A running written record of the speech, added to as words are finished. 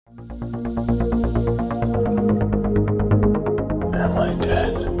Am I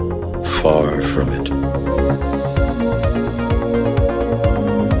dead? Far from it.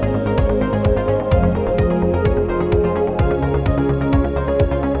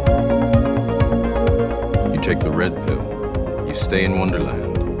 You take the red pill, you stay in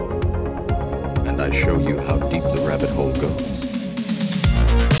Wonderland, and I show you how deep the rabbit hole goes.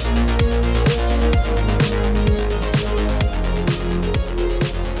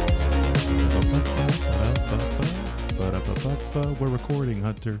 We're recording,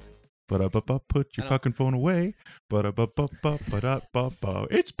 Hunter. Put your fucking phone away.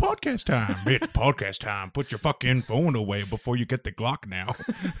 It's podcast time. It's podcast time. Put your fucking phone away before you get the Glock now.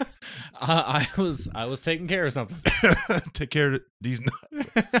 I was taking care of something. Take care of these nuts.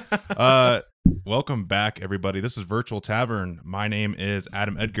 Welcome back, everybody. This is Virtual Tavern. My name is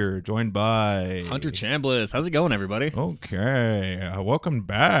Adam Edgar, joined by Hunter Chambliss. How's it going, everybody? Okay, welcome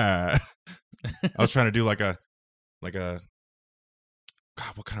back. I was trying to do like a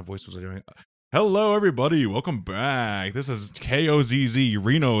God, what kind of voice was I doing? Hello, everybody. Welcome back. This is KOZZ,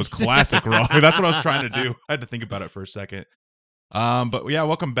 Reno's classic rock. That's what I was trying to do. I had to think about it for a second. But yeah,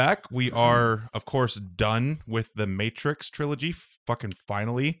 welcome back. We are, of course, done with the Matrix trilogy. Fucking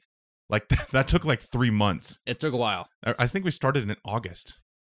finally. Like, that took like 3 months. It took a while. I think we started in August.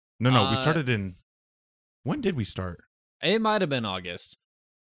 No, we started in... When did we start? It might have been August.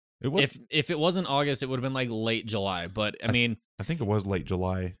 It was... If it wasn't August, it would have been like late July. But I mean... I think it was late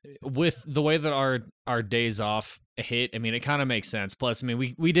July. With the way that our days off hit, I mean, it kind of makes sense. Plus, I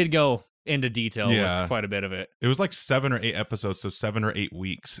mean, we did go into detail with quite a bit of it. It was like 7 or 8 episodes, so 7 or 8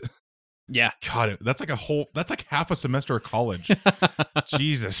 weeks. Yeah. God, that's like half a semester of college.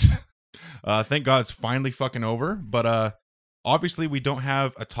 Jesus. Thank God it's finally fucking over. But obviously we don't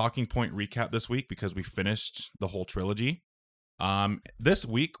have a talking point recap this week because we finished the whole trilogy. This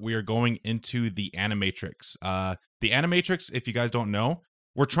week we are going into the Animatrix. The Animatrix, if you guys don't know,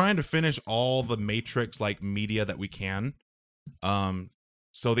 we're trying to finish all the Matrix like media that we can.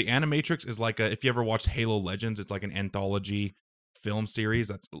 So the Animatrix is like if you ever watched Halo Legends, it's like an anthology film series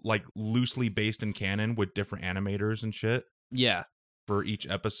that's like loosely based in canon with different animators and shit. Yeah. For each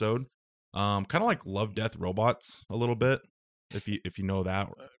episode. Kind of like Love, Death, Robots a little bit, if you know that.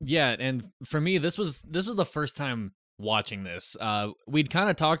 Yeah, and for me, this was the first time watching this. We'd kind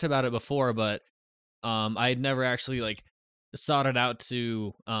of talked about it before, but I had never actually like sought it out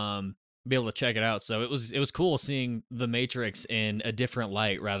to be able to check it out. So it was cool seeing The Matrix in a different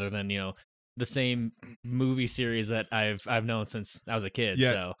light rather than, the same movie series that I've known since I was a kid.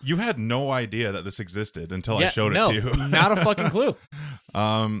 Yeah, so you had no idea that this existed until I showed it to you. Not a fucking clue.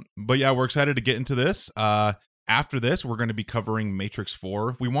 But yeah, we're excited to get into this. After this, we're going to be covering Matrix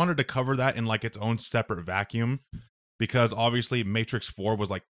 4. We wanted to cover that in like its own separate vacuum because obviously Matrix 4 was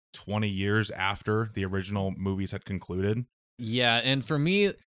like 20 years after the original movies had concluded. Yeah, and for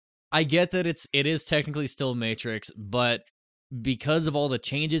me, I get that it is technically still Matrix, but because of all the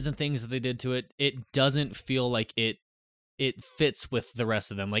changes and things that they did to it, it doesn't feel like it fits with the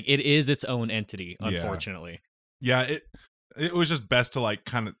rest of them. Like it is its own entity, unfortunately. Yeah, it was just best to like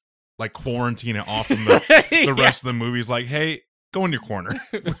kind of like quarantine it off from the rest of the movies. Like, hey, go in your corner.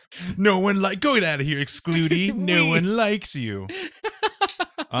 No one go out of here, excludey. No one likes you.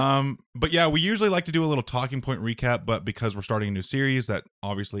 But yeah, we usually like to do a little talking point recap, but because we're starting a new series, that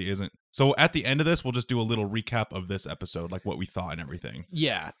obviously isn't. So at the end of this, we'll just do a little recap of this episode, like what we thought and everything.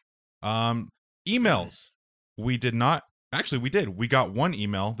 Yeah. Emails. We did. We got one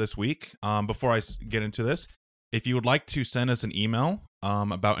email this week. Before I get into this, if you would like to send us an email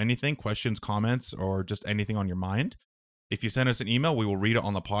about anything, questions, comments, or just anything on your mind, if you send us an email, we will read it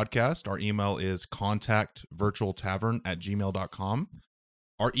on the podcast. Our email is contactvirtualtavern@gmail.com.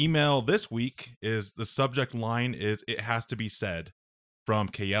 Our email this week is, the subject line is, "It has to be said," from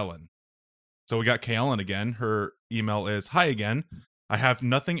Kaellen. So we got Kaellen again. Her email is, "Hi again. I have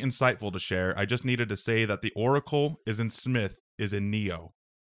nothing insightful to share. I just needed to say that the Oracle is in Smith is in Neo.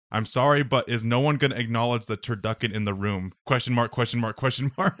 I'm sorry, but is no one going to acknowledge the turducken in the room? Question mark, question mark,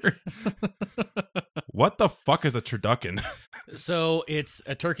 question mark." What the fuck is a turducken? So it's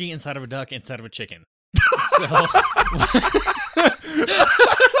a turkey inside of a duck inside of a chicken. So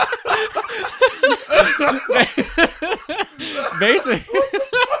basically,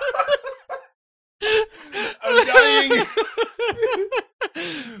 I'm dying.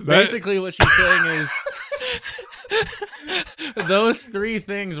 Basically, what she's saying is those three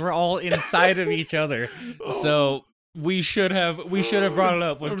things were all inside of each other. So We should have brought it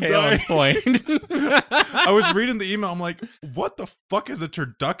up. Was I'm Kaelin's point? I was reading the email. I'm like, what the fuck is a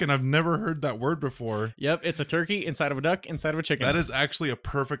turducken? I've never heard that word before. Yep, it's a turkey inside of a duck inside of a chicken. That is actually a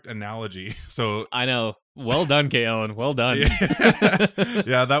perfect analogy. So I know. Well done, Kaelin. Well done.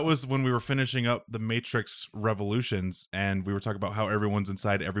 Yeah, that was when we were finishing up the Matrix Revolutions, and we were talking about how everyone's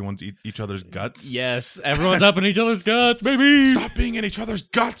inside everyone's each other's guts. Yes, everyone's up in each other's guts, baby. Stop being in each other's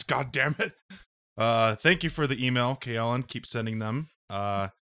guts, god damn it. Thank you for the email, Kaelin. Keep sending them.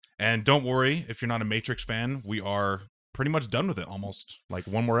 And don't worry, if you're not a Matrix fan, we are pretty much done with it almost. Like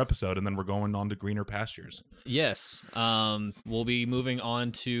one more episode, and then we're going on to greener pastures. Yes. We'll be moving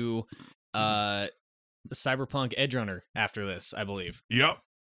on to Cyberpunk Edgerunner after this, I believe. Yep.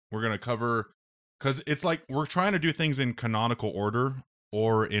 We're going to cover, because it's like we're trying to do things in canonical order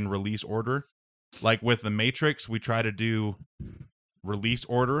or in release order. Like with the Matrix, we try to do release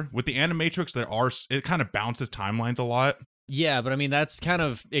order. With the Animatrix, it kind of bounces timelines a lot. Yeah, but I mean, that's kind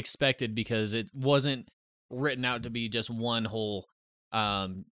of expected because it wasn't written out to be just one whole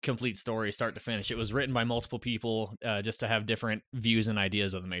complete story, start to finish. It was written by multiple people just to have different views and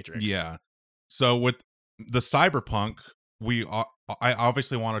ideas of the Matrix. Yeah. So with the Cyberpunk, I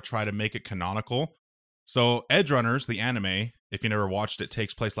obviously want to try to make it canonical. So Edgerunners, the anime, if you never watched it,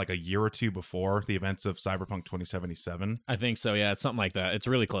 takes place like a year or two before the events of Cyberpunk 2077. I think so, yeah. It's something like that. It's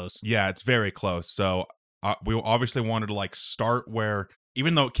really close. Yeah, it's very close. So we obviously wanted to like start where,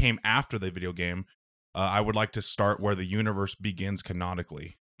 even though it came after the video game, I would like to start where the universe begins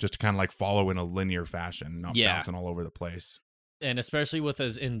canonically, just to kind of like follow in a linear fashion, not bouncing all over the place. And especially with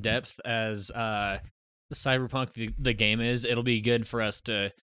as in-depth as Cyberpunk the game is, it'll be good for us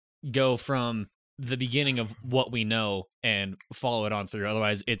to go from the beginning of what we know and follow it on through.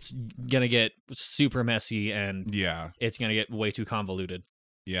 Otherwise, it's going to get super messy and it's going to get way too convoluted.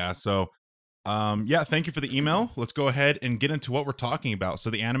 Yeah, so thank you for the email. Let's go ahead and get into what we're talking about. So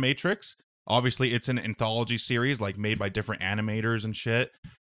the Animatrix, obviously it's an anthology series like made by different animators and shit.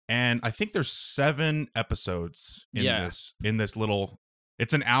 And I think there's 7 episodes in this little,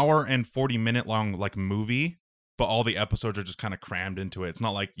 it's an hour and 40-minute long like movie, but all the episodes are just kind of crammed into it. It's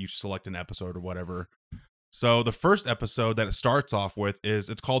not like you select an episode or whatever. So the first episode that it starts off with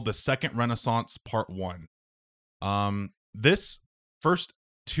it's called The Second Renaissance Part 1. This first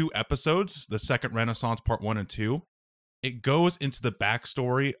 2 episodes, The Second Renaissance Part 1 and 2, it goes into the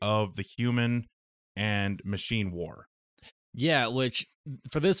backstory of the human and machine war. Yeah, which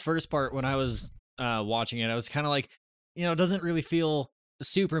for this first part, when I was watching it, I was kind of like, it doesn't really feel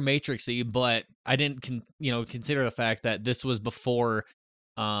super Matrixy, but I didn't consider the fact that this was before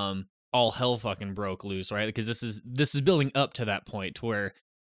all hell fucking broke loose, right? Because this is building up to that point to where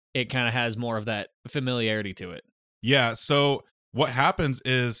it kind of has more of that familiarity to it. Yeah, so what happens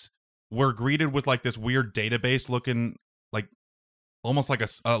is we're greeted with like this weird database looking like almost like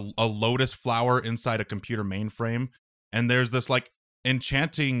a lotus flower inside a computer mainframe, and there's this like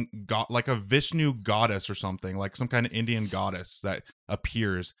enchanting god, like a Vishnu goddess or something, like some kind of Indian goddess that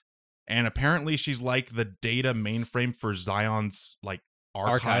appears, and apparently she's like the data mainframe for Zion's like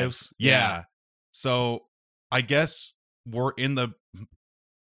archives. Yeah. So I guess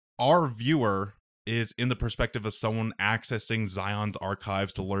our viewer is in the perspective of someone accessing Zion's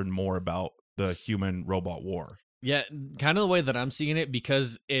archives to learn more about the human robot war. Yeah, kind of the way that I'm seeing it,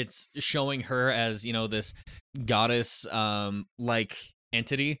 because it's showing her as, this goddess like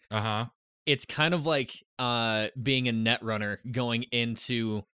entity. It's kind of like being a net runner going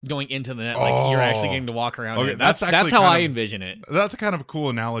into the net, like you're actually getting to walk around. Okay, that's how I envision it. That's a kind of a cool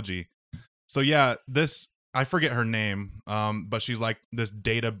analogy. So yeah, this, I forget her name, but she's like this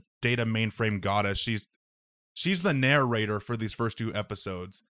data mainframe goddess. She's the narrator for these first 2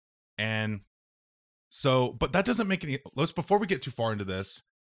 episodes. And so, but that doesn't make any, before we get too far into this,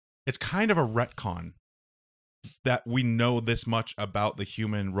 it's kind of a retcon that we know this much about the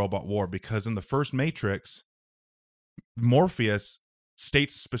human robot war, because in the first Matrix, Morpheus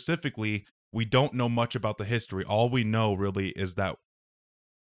states specifically, we don't know much about the history. All we know really is that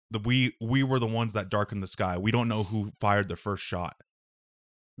we were the ones that darkened the sky. We don't know who fired the first shot.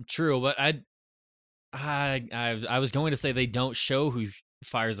 True, but I was going to say they don't show who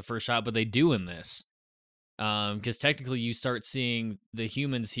fires the first shot, but they do in this. Because technically you start seeing the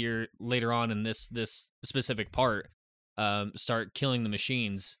humans here later on in this specific part start killing the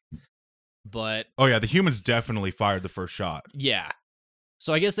machines. But oh yeah, the humans definitely fired the first shot. Yeah.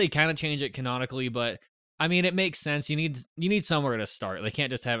 So I guess they kind of change it canonically, but I mean it makes sense. You need somewhere to start. They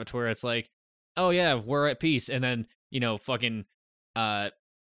can't just have it to where it's like, oh yeah, we're at peace, and then fucking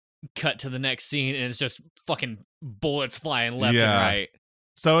cut to the next scene and it's just fucking bullets flying left and right.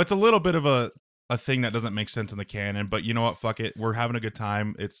 So it's a little bit of a a thing that doesn't make sense in the canon, but you know what? Fuck it. We're having a good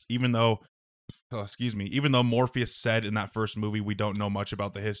time. It's even though Morpheus said in that first movie we don't know much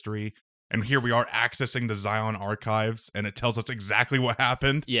about the history, and here we are accessing the Zion archives, and it tells us exactly what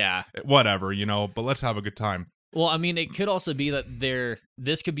happened. Yeah. Whatever, but let's have a good time. Well, I mean, it could also be that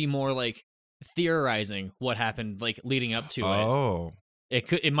this could be more like theorizing what happened, like leading up to it. Oh.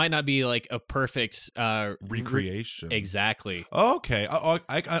 It might not be like a perfect recreation. Exactly. Okay.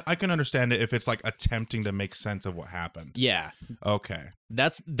 I can understand it if it's like attempting to make sense of what happened. Yeah. Okay.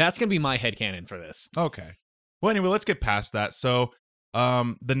 That's gonna be my headcanon for this. Okay. Well, anyway, let's get past that. So,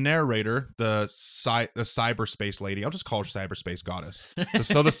 the narrator, the cyberspace lady, I'll just call her cyberspace goddess.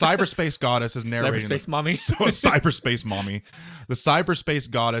 So the cyberspace goddess is narrating. Cyberspace mommy. So cyberspace mommy. The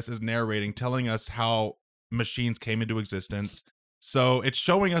cyberspace goddess is narrating, telling us how machines came into existence. So it's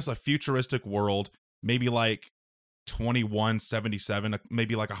showing us a futuristic world, maybe like 2177,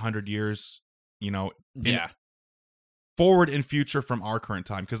 maybe like 100 years, forward in future from our current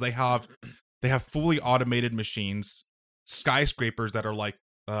time, because they have fully automated machines, skyscrapers that are like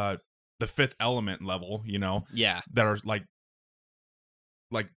the Fifth Element level, Yeah. that are like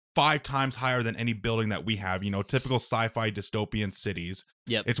 5 times higher than any building that we have, typical sci-fi dystopian cities.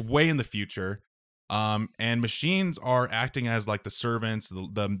 Yep. It's way in the future. And machines are acting as like the servants,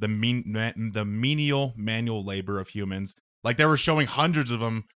 the menial manual labor of humans. Like they were showing hundreds of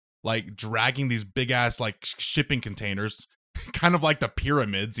them, like dragging these big ass like shipping containers, kind of like the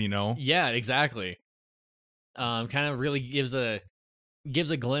pyramids, Yeah, exactly. Kind of really gives a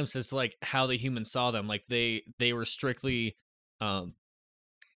glimpse as to like how the humans saw them. Like they were strictly,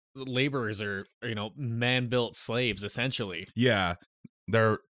 laborers or man-built slaves essentially. Yeah,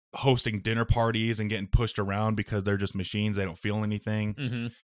 they're hosting dinner parties and getting pushed around because they're just machines. They don't feel anything. Mm-hmm.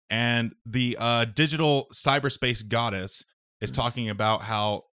 And the digital cyberspace goddess is talking about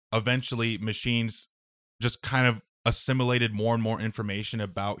how eventually machines just kind of assimilated more and more information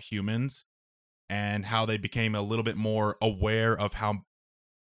about humans and how they became a little bit more aware of how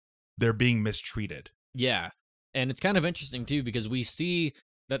they're being mistreated. Yeah. And it's kind of interesting too, because we see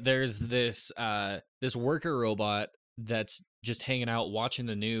that there's this worker robot that's just hanging out watching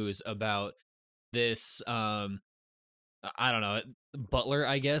the news about this I don't know, butler,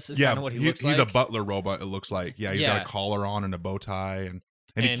 I guess is kind of what he looks like. He's a butler robot, it looks like. Yeah, he's got a collar on and a bow tie,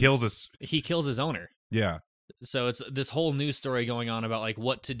 and he kills his owner. Yeah. So it's this whole news story going on about like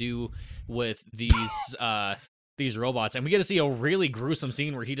what to do with these robots, and we get to see a really gruesome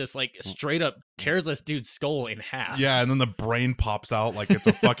scene where he just like straight up tears this dude's skull in half. Yeah, and then the brain pops out like it's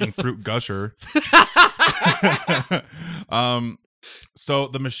a fucking fruit gusher. So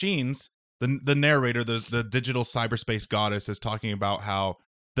the machines, the narrator, the digital cyberspace goddess is talking about how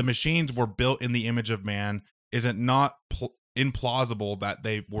the machines were built in the image of man. Isn't not implausible that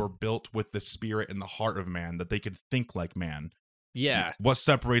they were built with the spirit and the heart of man, that they could think like man. Yeah. What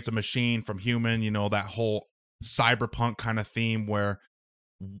separates a machine from human, that whole cyberpunk kind of theme where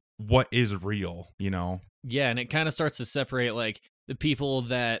what is real, Yeah, and it kind of starts to separate like the people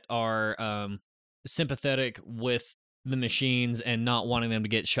that are sympathetic with the machines and not wanting them to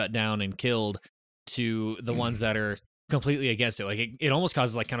get shut down and killed to the ones that are completely against it. Like it almost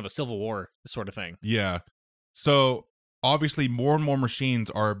causes like kind of a civil war sort of thing. Yeah. So obviously more and more machines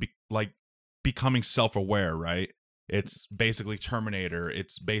are becoming self-aware, right? It's basically Terminator.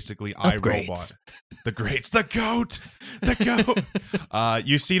 It's basically iRobot. The greats, the goat.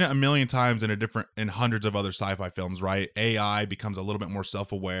 You've seen it a million times in hundreds of other sci-fi films, right? AI becomes a little bit more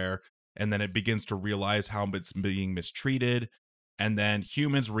self-aware, and then it begins to realize how it's being mistreated, and then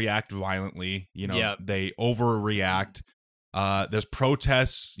humans react violently. They overreact. There's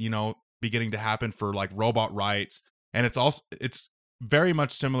protests, beginning to happen for like robot rights, and it's very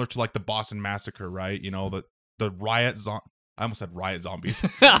much similar to like the Boston Massacre, right? The riot I almost said riot zombies.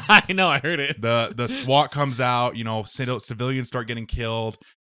 I know, I heard it. The SWAT comes out, civilians start getting killed,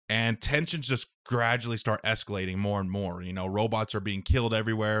 and tensions just gradually start escalating more and more. Robots are being killed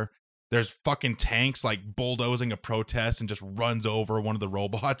everywhere. There's fucking tanks like bulldozing a protest and just runs over one of the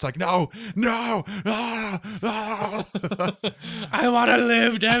robots like, no. I want to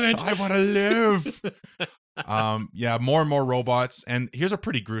live, damn it. I want to live. Yeah, more and more robots. And here's a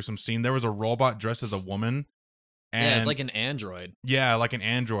pretty gruesome scene. There was a robot dressed as a woman. And it's like an android. Yeah, like an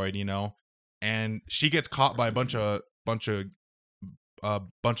android, and she gets caught by a bunch of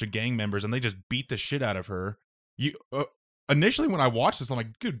gang members, and they just beat the shit out of her. Initially when I watched this, I'm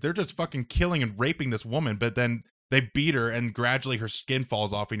like, dude, they're just fucking killing and raping this woman, but then they beat her, and gradually her skin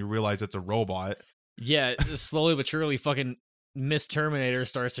falls off, and you realize it's a robot. Yeah, slowly but surely, fucking Miss Terminator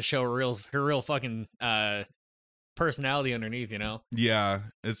starts to show her real fucking personality underneath, you know? Yeah,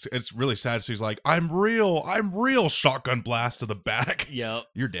 it's really sad. She's like, I'm real. Shotgun blast to the back. Yep.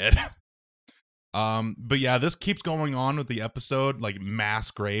 You're dead. But yeah, this keeps going on with the episode, like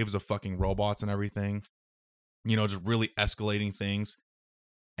mass graves of fucking robots and everything. You know, just really escalating things.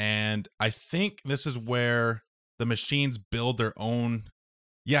 And I think this is where the machines build their own.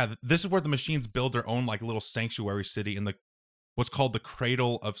 Yeah, this is where the machines build their own like little sanctuary city in the what's called the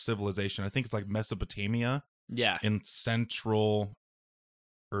cradle of civilization. I think it's like Mesopotamia Yeah. in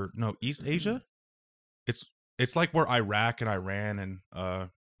East Asia. It's like where Iraq and Iran and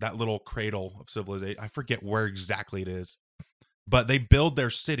that little cradle of civilization. I forget where exactly it is. But they build their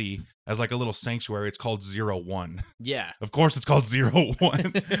city as like a little sanctuary. It's called 01. Yeah. Of course it's called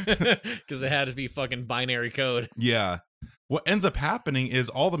 01. Because it had to be fucking binary code. Yeah. What ends up happening is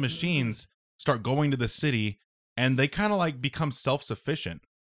all the machines start going to the city and they kind of like become self-sufficient.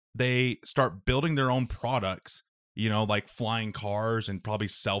 They start building their own products, you know, like flying cars and probably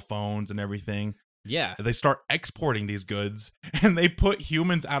cell phones and everything. Yeah. They start exporting these goods and they put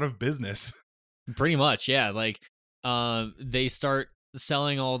humans out of business. Pretty much, yeah. Like, they start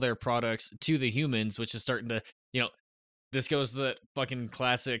selling all their products to the humans, which is starting to, you know, this goes to the fucking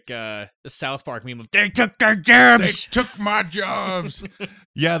classic South Park meme of they took their jobs. They took my jobs.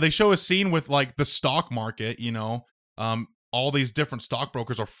 Yeah, they show a scene with like the stock market, you know. All these different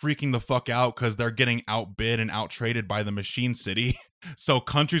stockbrokers are freaking the fuck out because they're getting outbid and outtraded by the machine city. So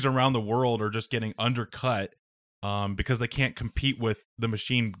countries around the world are just getting undercut because they can't compete with the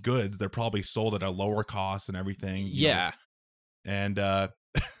machine goods. They're probably sold at a lower cost and everything. Yeah. Know? And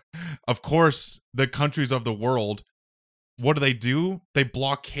of course, the countries of the world, what do? They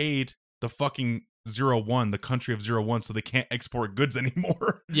blockade the fucking 01, the country of 01, so they can't export goods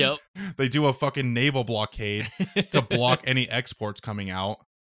anymore. Yep. They do a fucking naval blockade to block any exports coming out.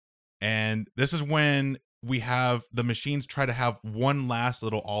 And this is when we have the machines try to have one last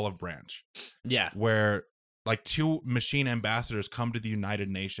little olive branch. Yeah. Where like 2 machine ambassadors come to the United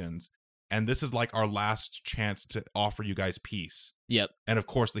Nations. And this is like our last chance to offer you guys peace. Yep. And of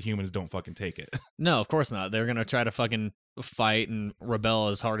course the humans don't fucking take it. No, of course not. They're going to try to fucking fight and rebel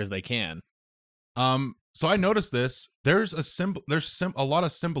as hard as they can. So I noticed this. There's a lot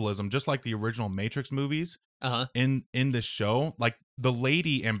of symbolism, just like the original Matrix movies. In this show, like the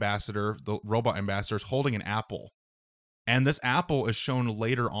lady ambassador, the robot ambassador, is holding an apple, and this apple is shown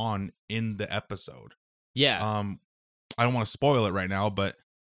later on in the episode. Yeah. I don't want to spoil it right now, but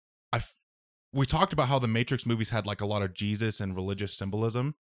we talked about how the Matrix movies had like a lot of Jesus and religious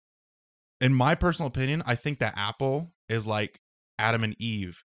symbolism. In my personal opinion, I think that apple is like Adam and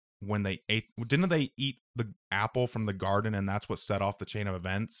Eve when they ate. Didn't they eat the apple from the garden, and that's what set off the chain of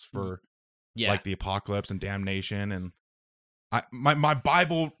events for like the apocalypse and damnation? And my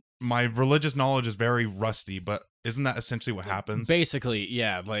Bible, my religious knowledge is very rusty, but isn't that essentially what happens? Basically,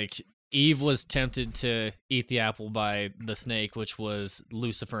 yeah. Like Eve was tempted to eat the apple by the snake, which was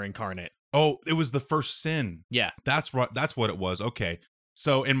Lucifer incarnate. Oh, it was the first sin. Yeah. That's what it was. Okay.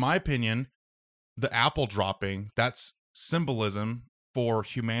 So in my opinion, the apple dropping, that's symbolism for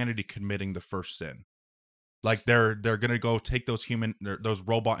humanity committing the first sin. Like they're going to go take those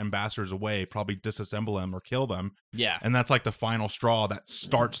robot ambassadors away, probably disassemble them or kill them. Yeah. And that's like the final straw that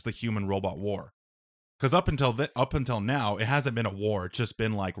starts the human robot war. Cuz up until now, it hasn't been a war. It's just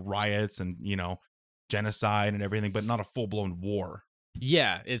been like riots and, you know, genocide and everything, but not a full-blown war.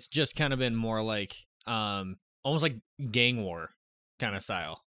 Yeah, it's just kind of been more like almost like gang war kind of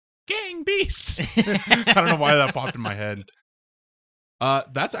style. Gang beasts. I don't know why that popped in my head.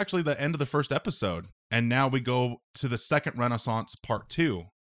 That's actually the end of the first episode. And now we go to the second Renaissance part 2.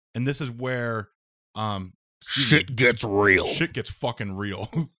 And this is where shit gets real. Shit gets fucking real.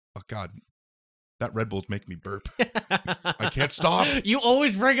 Oh god. That Red Bull's making me burp. I can't stop. You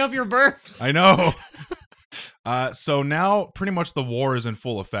always bring up your burps. I know. So now pretty much the war is in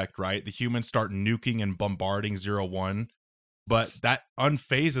full effect, right? The humans start nuking and bombarding 01, but that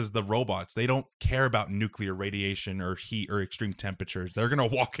unphases the robots. They don't care about nuclear radiation or heat or extreme temperatures. They're going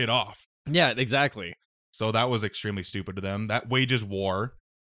to walk it off. Yeah, exactly. So that was extremely stupid to them. That wages war,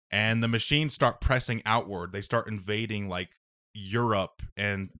 and the machines start pressing outward. They start invading like Europe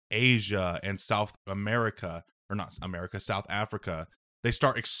and Asia and South America, or not America, South Africa. They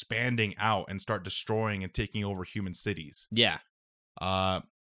start expanding out and start destroying and taking over human cities. Yeah.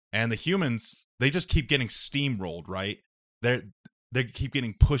 And the humans, they just keep getting steamrolled, right? They keep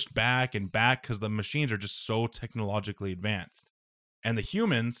getting pushed back and back because the machines are just so technologically advanced. And the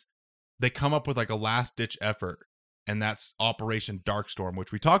humans, they come up with like a last-ditch effort, and that's Operation Darkstorm,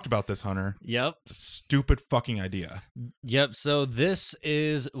 which we talked about this, Hunter. Yep. It's a stupid fucking idea. Yep. So this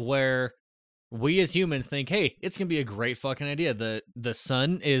is where we as humans think, hey, it's gonna be a great fucking idea. The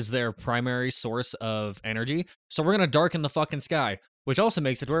sun is their primary source of energy, so we're gonna darken the fucking sky, which also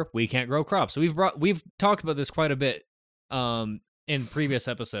makes it where we can't grow crops. So we've talked about this quite a bit in previous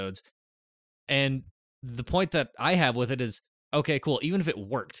episodes. And the point that I have with it is, okay, cool, even if it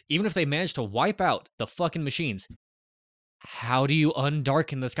worked, even if they managed to wipe out the fucking machines, how do you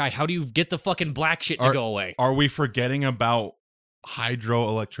undarken the sky? How do you get the fucking black shit to go away? Are we forgetting about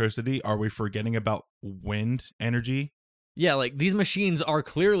hydroelectricity? Are we forgetting about wind energy? Yeah, like these machines are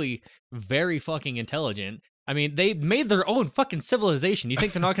clearly very fucking intelligent. I mean, they made their own fucking civilization. You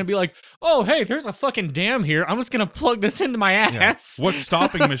think they're not gonna be like, oh, hey, there's a fucking dam here. I'm just gonna plug this into my ass. Yeah. What's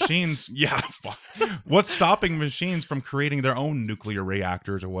stopping machines? Yeah, what's stopping machines from creating their own nuclear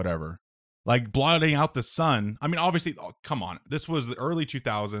reactors or whatever? Like blotting out the sun. I mean, obviously, come on. This was the early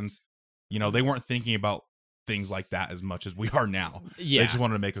 2000s. You know, they weren't thinking about things like that as much as we are now. Yeah. They just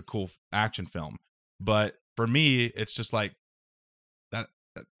wanted to make a cool action film. But for me, it's just like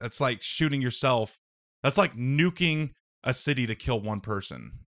that's like shooting yourself. That's like nuking a city to kill one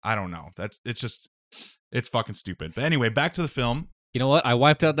person. I don't know. It's fucking stupid. But anyway, back to the film. You know what? I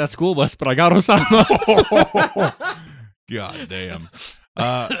wiped out that school bus, but I got Osama. God damn.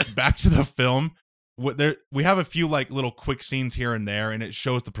 Back to the film. We have a few like little quick scenes here and there, and it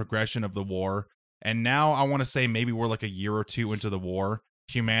shows the progression of the war. And now I want to say maybe we're like a year or two into the war.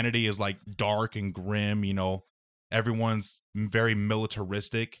 Humanity is like dark and grim, you know. Everyone's very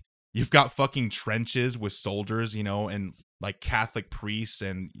militaristic. You've got fucking trenches with soldiers, you know, and like Catholic priests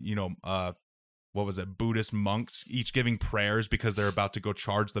and, you know, Buddhist monks, each giving prayers because they're about to go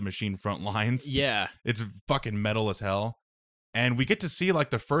charge the machine front lines. Yeah. It's fucking metal as hell. And we get to see like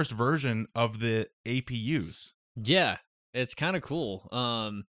the first version of the APUs. Yeah. It's kind of cool.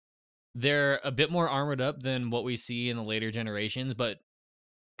 They're a bit more armored up than what we see in the later generations, but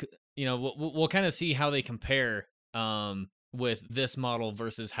you know, we'll kind of see how they compare with this model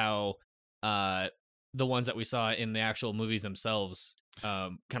versus how the ones that we saw in the actual movies themselves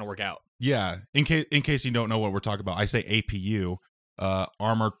kind of work out. Yeah. In case you don't know what we're talking about, I say APU,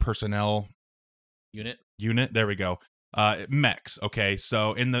 Armored Personnel Unit. There we go. Mechs. Okay.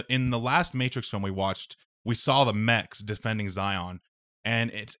 So in the last Matrix film we watched, we saw the mechs defending Zion.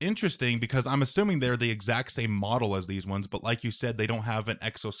 And it's interesting because I'm assuming they're the exact same model as these ones, but like you said, they don't have an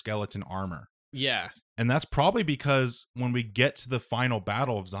exoskeleton armor. Yeah. And that's probably because when we get to the final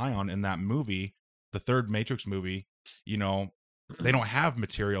battle of Zion in that movie, the third Matrix movie, you know, they don't have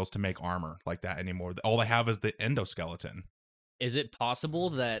materials to make armor like that anymore. All they have is the endoskeleton. Is it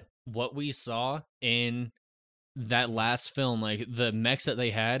possible that what we saw in that last film, like the mechs that they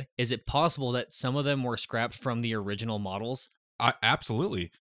had, is it possible that some of them were scrapped from the original models? Absolutely.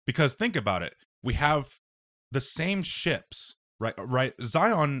 Because think about it. We have the same ships, right?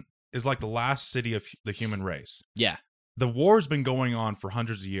 Zion is like the last city of the human race. Yeah. The war's been going on for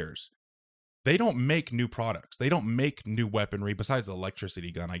hundreds of years. They don't make new products. They don't make new weaponry besides the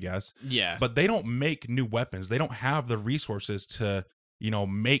electricity gun, I guess. Yeah. But they don't make new weapons. They don't have the resources to, you know,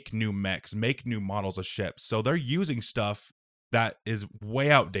 make new mechs, make new models of ships. So they're using stuff that is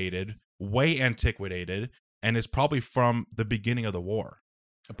way outdated, way antiquated, and is probably from the beginning of the war.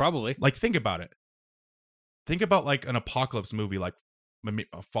 Probably. Like, think about it. Think about like an apocalypse movie, like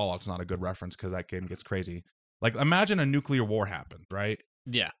Fallout's not a good reference because that game gets crazy. Like, imagine a nuclear war happened, right?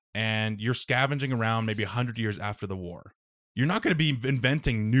 Yeah. And you're scavenging around maybe 100 years after the war. You're not going to be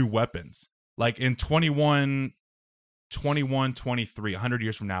inventing new weapons. Like in 23, 100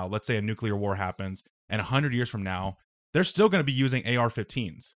 years from now, let's say a nuclear war happens, and 100 years from now, they're still going to be using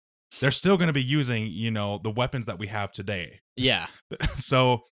AR-15s. They're still going to be using, you know, the weapons that we have today. Yeah.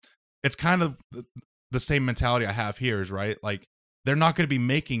 So it's kind of the same mentality I have here is, right? Like, they're not going to be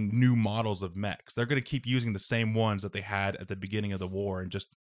making new models of mechs. They're going to keep using the same ones that they had at the beginning of the war and just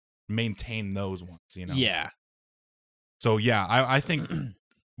maintain those ones, you know? Yeah. So, yeah, I think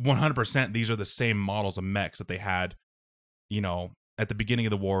 100% these are the same models of mechs that they had, you know, at the beginning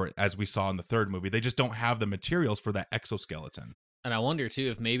of the war as we saw in the third movie. They just don't have the materials for that exoskeleton. And I wonder,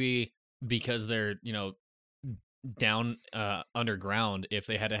 too, if maybe because they're, you know, down underground, if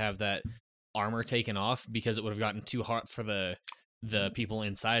they had to have that armor taken off because it would have gotten too hot for the people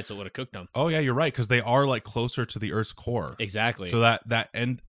inside, so it would have cooked them. Oh, yeah, you're right, because they are, like, closer to the Earth's core. Exactly. So that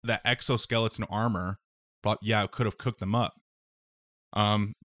exoskeleton armor, it could have cooked them up.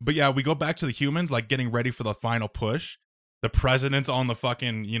 But yeah, we go back to the humans, like, getting ready for the final push. The president's on the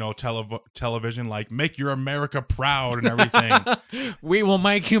fucking, you know, television, like, make your America proud and everything. We will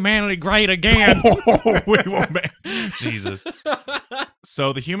make humanity great again. We will make... Jesus.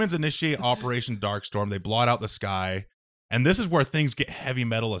 So the humans initiate Operation Darkstorm. They blot out the sky. And this is where things get heavy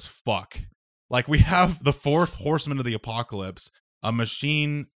metal as fuck. Like we have the fourth horseman of the apocalypse, a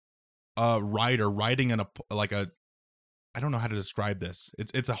machine rider riding I don't know how to describe this.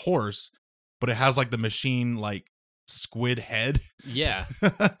 It's a horse, but it has like the machine like squid head. Yeah.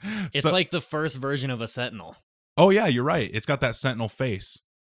 It's So- like the first version of a sentinel. Oh yeah, you're right. It's got that sentinel face.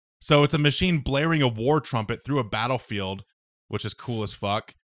 So it's a machine blaring a war trumpet through a battlefield, which is cool as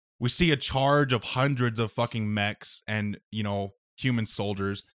fuck. We see a charge of hundreds of fucking mechs and, human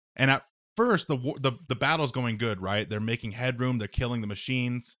soldiers. And at first the battle's going good, right? They're making headroom, they're killing the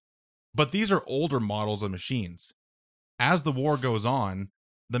machines. But these are older models of machines. As the war goes on,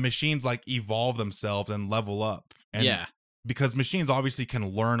 the machines like evolve themselves and level up. And Yeah. because machines obviously can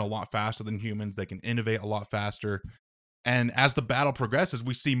learn a lot faster than humans, they can innovate a lot faster. And as the battle progresses,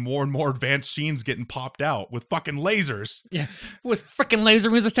 we see more and more advanced machines getting popped out with fucking lasers. Yeah. With freaking laser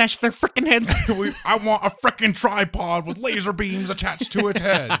beams attached to their freaking heads. I want a freaking tripod with laser beams attached to its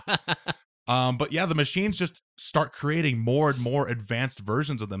head. But yeah, the machines just start creating more and more advanced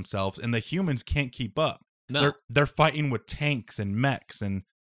versions of themselves, and the humans can't keep up. No. They're fighting with tanks and mechs, and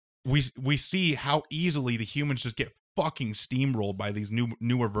we see how easily the humans just get fucking steamrolled by these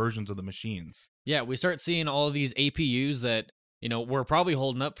newer versions of the machines. Yeah, we start seeing all of these APUs that, were probably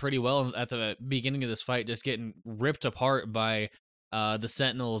holding up pretty well at the beginning of this fight, just getting ripped apart by the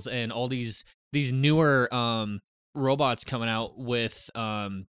Sentinels and all these newer robots coming out with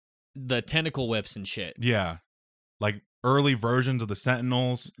the tentacle whips and shit. Yeah. Like early versions of the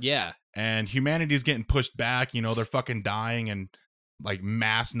Sentinels. Yeah. And humanity's getting pushed back, they're fucking dying and like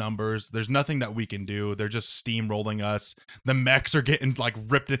mass numbers. There's nothing that we can do. They're just steamrolling us. The mechs are getting like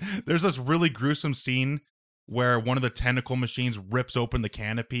ripped. There's this really gruesome scene where one of the tentacle machines rips open the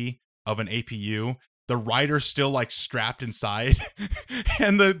canopy of an APU. The rider's still like strapped inside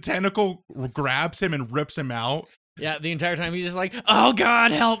and the tentacle grabs him and rips him out. Yeah, the entire time he's just like, "Oh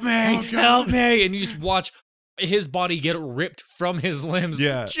God, help me, Oh, God. help me!" And you just watch his body get ripped from his limbs.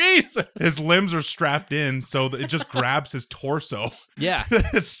 Yeah. Jesus. His limbs are strapped in, so that it just grabs his torso. Yeah,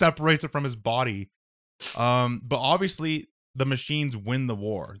 It separates it from his body. But obviously, the machines win the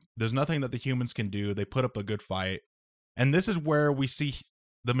war. There's nothing that the humans can do. They put up a good fight. And this is where we see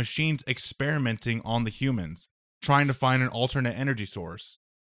the machines experimenting on the humans, trying to find an alternate energy source.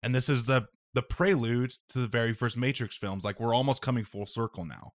 And this is the prelude to the very first Matrix films. Like, we're almost coming full circle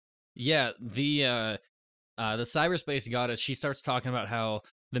now. yeah. The cyberspace goddess, she starts talking about how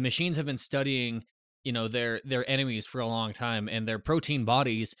the machines have been studying, their enemies for a long time, and their protein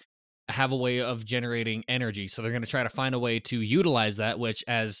bodies have a way of generating energy. So they're going to try to find a way to utilize that, which,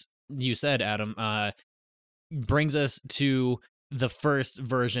 as you said, Adam, brings us to the first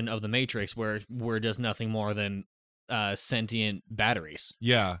version of the Matrix, where we're just nothing more than sentient batteries.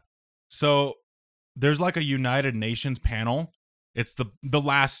 Yeah. So there's like a United Nations panel. It's the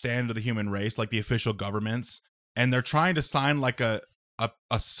last stand of the human race, like the official governments, and they're trying to sign like a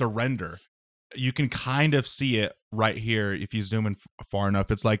surrender. You can kind of see it right here if you zoom in far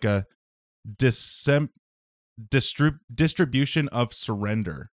enough. It's like a distribution of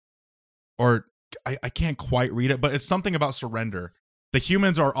surrender, or I can't quite read it, but it's something about surrender. The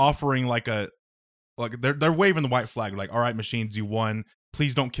humans are offering they're waving the white flag, like, all right, machines, you won.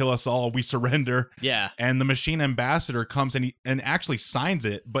 Please don't kill us all. We surrender. Yeah. And the machine ambassador comes and actually signs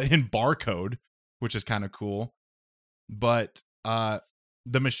it, but in barcode, which is kind of cool. But the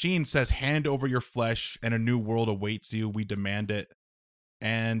machine says, "Hand over your flesh and a new world awaits you. We demand it."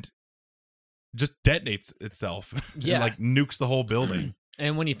 And just detonates itself. Yeah. And, like, nukes the whole building.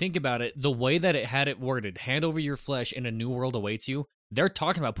 And when you think about it, the way that it had it worded, "Hand over your flesh and a new world awaits you," they're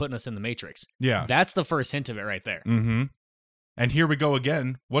talking about putting us in the Matrix. Yeah. That's the first hint of it right there. Mm-hmm. And here we go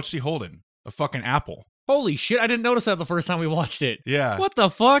again. What's she holding? A fucking apple. Holy shit, I didn't notice that the first time we watched it. Yeah. What the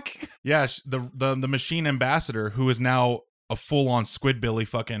fuck? Yeah, the machine ambassador, who is now a full-on Squidbilly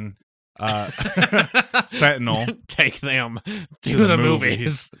fucking sentinel. Take them to the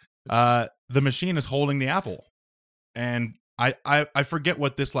movies. The machine is holding the apple. And I forget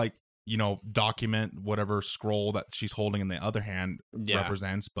what this, like, document, whatever scroll that she's holding in the other hand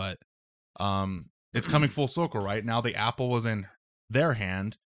represents, but it's coming full circle, right? Now the apple was in their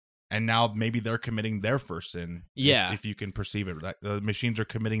hand, and now maybe they're committing their first sin. Yeah. If you can perceive it. The machines are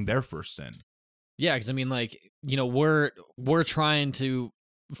committing their first sin. Yeah, because I mean, like, we're trying to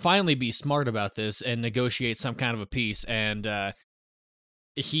finally be smart about this and negotiate some kind of a peace, and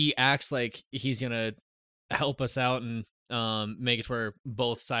he acts like he's gonna help us out and make it where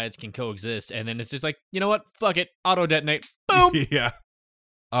both sides can coexist, and then it's just like, you know what? Fuck it, auto detonate. Boom. Yeah.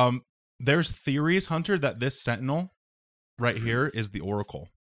 There's theories, Hunter, that this sentinel right here is the Oracle.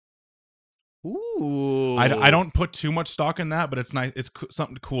 Ooh. Ooh. I don't put too much stock in that, but it's nice. It's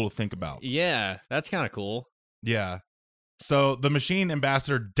something cool to think about. Yeah, that's kind of cool. Yeah. So the machine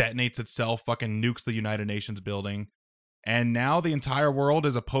ambassador detonates itself, fucking nukes the United Nations building, and now the entire world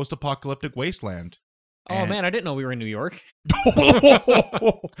is a post-apocalyptic wasteland. Oh man, I didn't know we were in New York.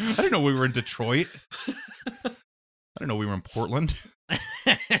 I didn't know we were in Detroit. I didn't know we were in Portland.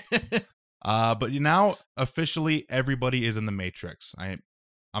 But now officially everybody is in the Matrix.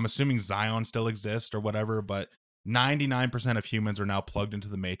 I'm assuming Zion still exists or whatever, but 99% of humans are now plugged into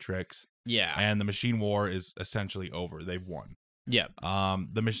the Matrix. Yeah. And the machine war is essentially over. They've won. Yeah.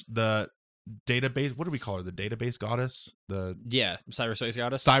 The database, what do we call her? The database goddess? Cyberspace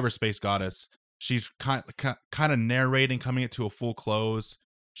goddess. Cyberspace goddess. She's kind of narrating, coming it to a full close.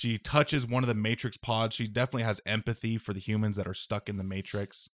 She touches one of the Matrix pods. She definitely has empathy for the humans that are stuck in the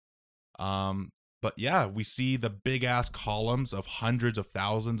Matrix. But yeah, we see the big ass columns of hundreds of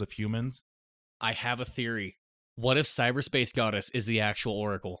thousands of humans. I have a theory. What if Cyberspace Goddess is the actual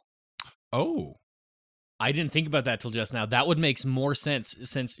Oracle? Oh. I didn't think about that till just now. That would make more sense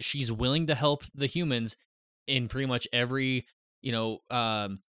since she's willing to help the humans in pretty much every,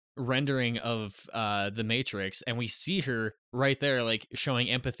 rendering of the Matrix, and we see her right there, like showing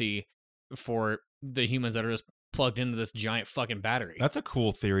empathy for the humans that are just plugged into this giant fucking battery. That's a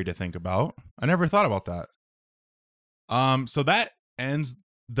cool theory to think about. I never thought about that. So that ends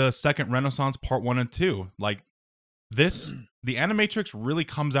the second Renaissance Part 1 and 2. Like this, the Animatrix really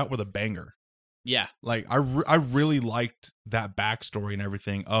comes out with a banger. Yeah. Like I really liked that backstory and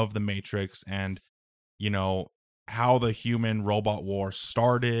everything of the Matrix, and how the human robot war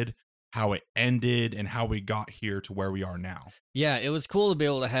started, how it ended, and how we got here to where we are now. Yeah, it was cool to be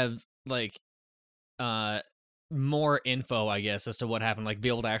able to have like more info, I guess, as to what happened. Like be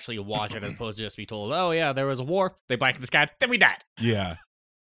able to actually watch it as opposed to just be told, "Oh yeah, there was a war. They blanketed the sky, then we died." Yeah.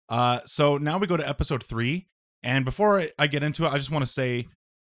 So now we go to episode 3, and before I get into it, I just want to say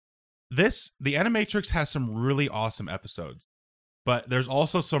the Animatrix has some really awesome episodes, but there's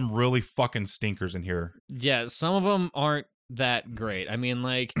also some really fucking stinkers in here. Yeah, some of them aren't that great. I mean,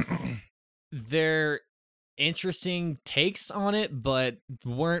 like, they're interesting takes on it, but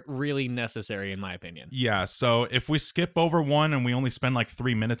weren't really necessary, in my opinion. Yeah, so if we skip over one and we only spend like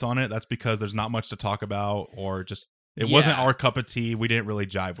 3 minutes on it, that's because there's not much to talk about, or just it wasn't our cup of tea. We didn't really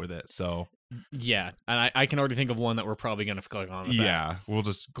jive with it, so... Yeah, and I can already think of one that we're probably going to click on with that. We'll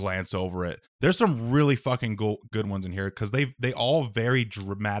just glance over it. There's some really fucking good ones in here, because they all vary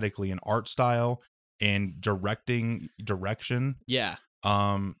dramatically in art style and direction. Yeah.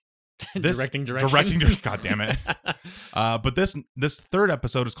 Directing, God damn it. But this third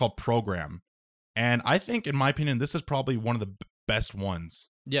episode is called Program, and I think, in my opinion, this is probably one of the best ones.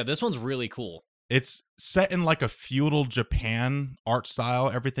 Yeah, this one's really cool. It's set in like a feudal Japan art style.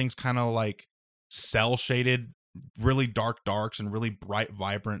 Everything's kind of like cell shaded, really dark darks and really bright,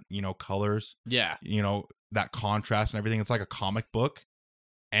 vibrant, colors. Yeah. That contrast and everything. It's like a comic book.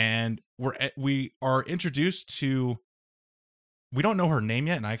 And we are introduced to, we don't know her name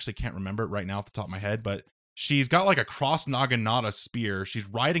yet, and I actually can't remember it right now off the top of my head, but she's got like a cross naginata spear. She's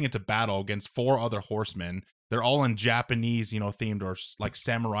riding into battle against 4 other horsemen. They're all in Japanese, themed or like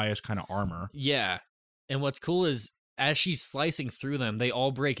samurai-ish kind of armor. Yeah. And what's cool is as she's slicing through them, they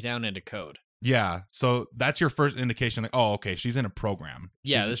all break down into code. Yeah. So that's your first indication. Like, oh, okay, she's in a program.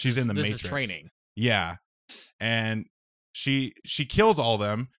 Yeah, she's in the Matrix. This is training. Yeah. And she kills all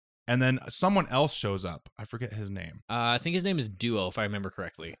them, and then someone else shows up. I forget his name. I think his name is Duo, if I remember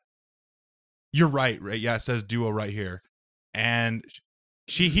correctly. You're right? Yeah, it says Duo right here. And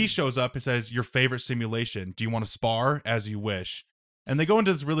he shows up and says, "Your favorite simulation. Do you want to spar? As you wish." And they go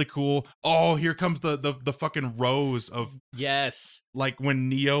into this really cool, here comes the fucking rows of... Yes. Like when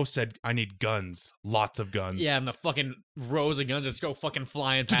Neo said, "I need guns. Lots of guns." Yeah, and the fucking rows of guns just go fucking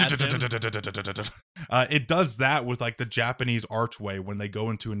flying past him. It does that with like the Japanese archway when they go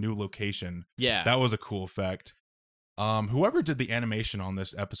into a new location. Yeah. That was a cool effect. Whoever did the animation on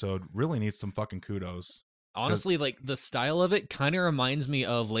this episode really needs some fucking kudos. Honestly, like, the style of it kind of reminds me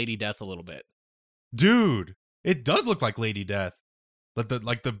of Lady Death a little bit. Dude, it does look like Lady Death.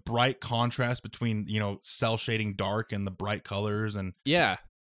 Like the bright contrast between, cell shading dark and the bright colors, and yeah.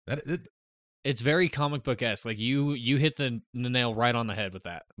 It's very comic book-esque. Like, you hit the nail right on the head with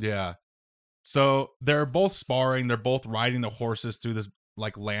that. Yeah. So they're both sparring, they're both riding the horses through this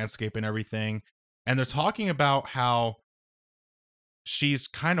like landscape and everything, and they're talking about how she's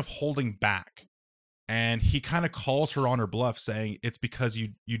kind of holding back. And he kind of calls her on her bluff, saying, "It's because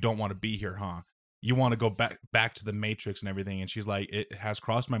you don't want to be here, huh? You want to go back to the Matrix and everything." And she's like, "It has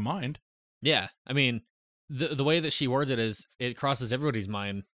crossed my mind." Yeah, I mean, the way that she words it is, it crosses everybody's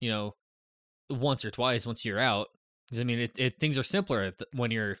mind. once or twice once you're out. Because I mean, things are simpler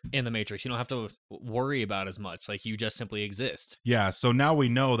when you're in the Matrix. You don't have to worry about as much. Like you just simply exist. Yeah. So now we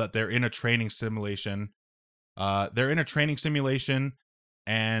know that they're in a training simulation.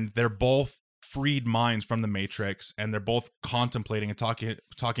 And they're both freed minds from the Matrix, and they're both contemplating and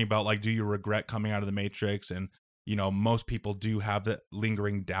talking about, like, do you regret coming out of the Matrix? And, you know, most people do have that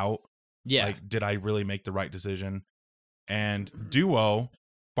lingering doubt. Yeah. Like, did I really make the right decision? And Duo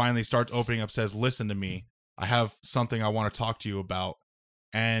finally starts opening up, says, listen to me. I have something I want to talk to you about.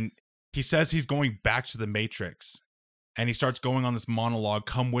 And he says he's going back to the Matrix. And he starts going on this monologue,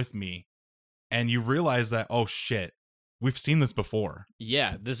 come with me. And you realize that, oh, shit, we've seen this before.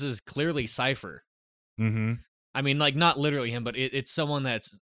 Yeah, this is clearly Cypher. Mm-hmm. I mean, like, not literally him, but it's someone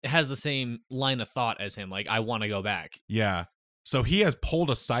has the same line of thought as him. Like, I want to go back. Yeah. So he has pulled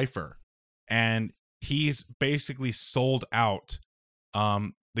a Cypher, and he's basically sold out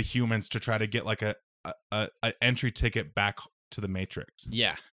the humans to try to get, like, a entry ticket back to the Matrix.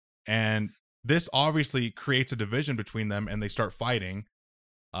 Yeah. And this obviously creates a division between them, and they start fighting.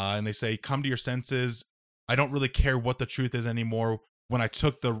 And they say, come to your senses. I don't really care what the truth is anymore. When I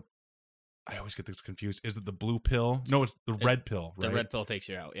took I always get this confused. Is it the blue pill? No, it's the red pill, right? The red pill takes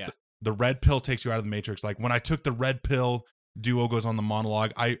you out, yeah. The red pill takes you out of the Matrix. Like, when I took the red pill, Duo goes on the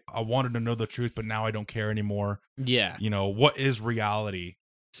monologue. I wanted to know the truth, but now I don't care anymore. Yeah. You know, what is reality?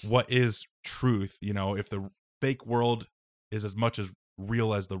 What is truth? You know, if the fake world is as much as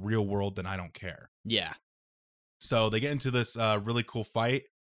real as the real world, then I don't care. Yeah. So they get into this really cool fight.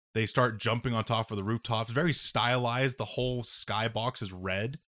 They start jumping on top of the rooftops. Very stylized. The whole skybox is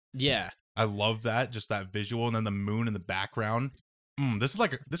red. Yeah. I love that. Just that visual. And then the moon in the background. This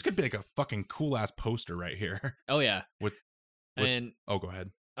could be like a fucking cool ass poster right here. Oh, yeah. Oh, go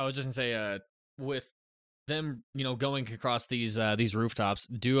ahead. I was just going to say, with them, you know, going across these rooftops,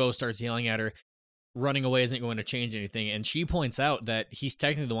 Duo starts yelling at her, running away isn't going to change anything. And she points out that he's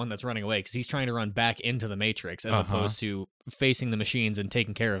technically the one that's running away because he's trying to run back into the Matrix as opposed to facing the machines and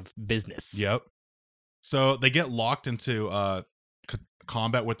taking care of business. Yep. So they get locked into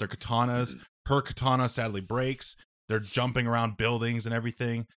combat with their katanas. Her katana sadly breaks. They're jumping around buildings and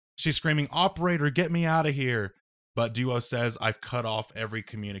everything. She's screaming, operator, get me out of here. But Duo says, I've cut off every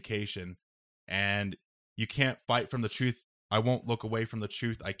communication. And you can't fight from the truth. I won't look away from the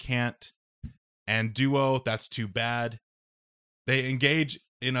truth. I can't. And Duo, that's too bad. They engage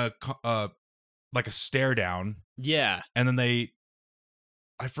in a stare down. Yeah. And then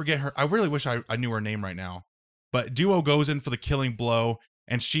I forget her. I really wish I knew her name right now. But Duo goes in for the killing blow,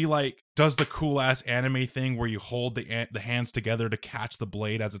 and she, like, does the cool ass anime thing where you hold the hands together to catch the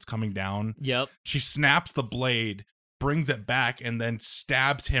blade as it's coming down. Yep. She snaps the blade, brings it back, and then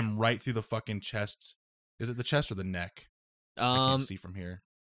stabs him right through the fucking chest. Is it the chest or the neck? I can't see from here.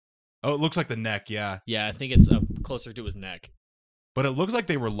 Oh, it looks like the neck, yeah. Yeah, I think it's closer to his neck. But it looks like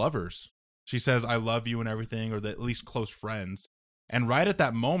they were lovers. She says, I love you and everything, or at least close friends. And right at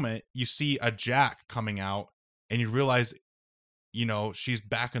that moment, you see a Jack coming out, and you realize, you know, she's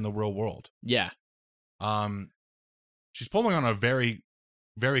back in the real world. Yeah. She's pulling on a very,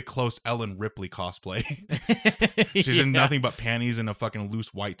 very close Ellen Ripley cosplay. She's in nothing but panties and a fucking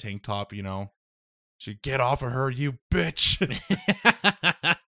loose white tank top, you know. She, get off of her, you bitch.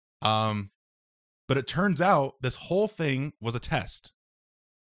 But it turns out this whole thing was a test.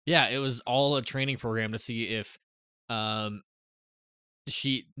 Yeah, it was all a training program to see if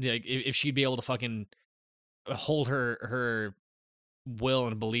if she'd be able to fucking hold her will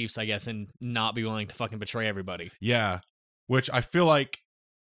and beliefs, I guess, and not be willing to fucking betray everybody. Yeah, which I feel like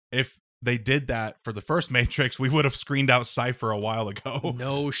if they did that for the first Matrix, we would have screened out Cypher a while ago.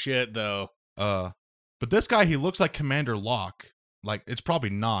 No shit, though. But this guy, he looks like Commander Locke. Like, it's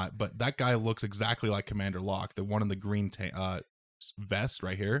probably not, but that guy looks exactly like Commander Locke, the one in the green vest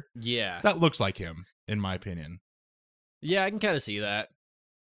right here. Yeah. That looks like him, in my opinion. Yeah, I can kind of see that.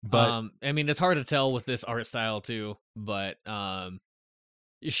 But I mean, it's hard to tell with this art style too, but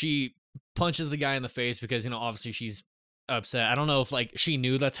she punches the guy in the face because, you know, obviously she's upset. I don't know if, like, she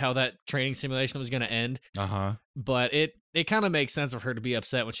knew that's how that training simulation was going to end. But it kind of makes sense of her to be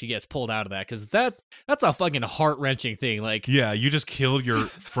upset when she gets pulled out of that, because that's a fucking heart-wrenching thing. Like, yeah, you just killed your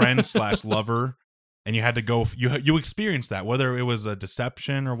friend / lover, and you had to go. You experienced that, whether it was a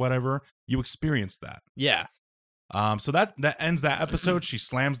deception or whatever. You experienced that. Yeah. So that ends that episode. She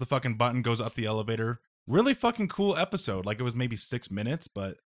slams the fucking button, goes up the elevator. Really fucking cool episode. Like, it was maybe 6 minutes,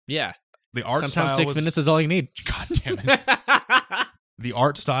 but yeah, the art sometimes style 6 minutes is all you need. God damn it. The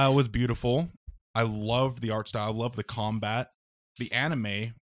art style was beautiful. I love the art style. I love the combat. The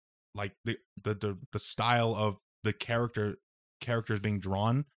anime, like the style of the characters being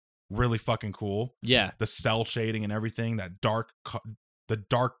drawn really fucking cool. Yeah. The cell shading and everything, the dark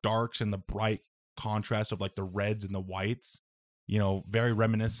darks and the bright contrast of like the reds and the whites, you know, very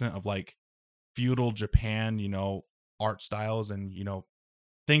reminiscent of like feudal Japan, you know, art styles and, you know,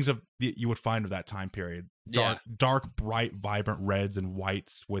 things of you would find of that time period. Dark, bright, vibrant reds and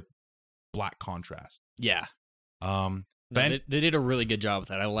whites with black contrast. Yeah. But They did a really good job with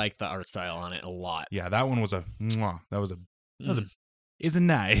that. I like the art style on it a lot. yeah, that one was is a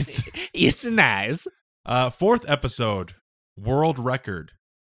nice. It's nice. Fourth episode, world record.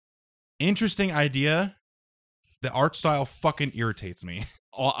 Interesting idea. The art style fucking irritates me.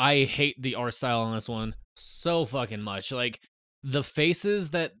 Oh, I hate the art style on this one so fucking much. Like the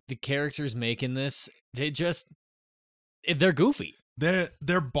faces that the characters make in this, they're goofy.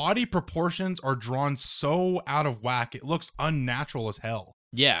 Their body proportions are drawn so out of whack. It looks unnatural as hell.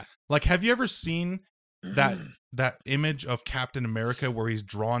 Yeah. Like, have you ever seen that image of Captain America where he's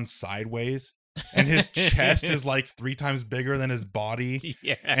drawn sideways and his chest is like 3 times bigger than his body?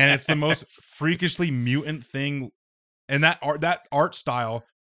 Yeah. And it's the most freakishly mutant thing. And that art style,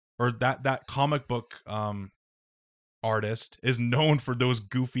 or that comic book artist, is known for those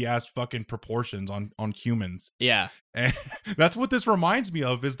goofy ass fucking proportions on humans. Yeah. And that's what this reminds me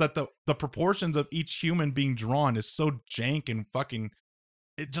of, is that the proportions of each human being drawn is so jank and fucking,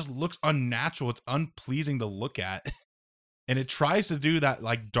 it just looks unnatural. It's unpleasing to look at. And it tries to do that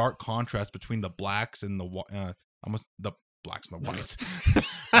like dark contrast between the blacks and the blacks and the whites.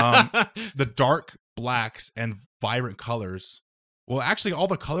 The dark blacks and vibrant colors. Well, actually all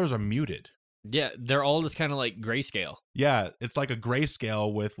the colors are muted. Yeah, they're all just kind of like grayscale. Yeah, it's like a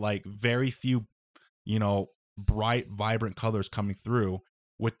grayscale with like very few, you know, bright, vibrant colors coming through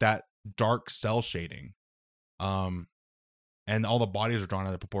with that dark cell shading. And all the bodies are drawn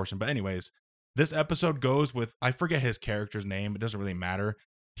out of proportion. But anyways, this episode goes with, I forget his character's name. It doesn't really matter.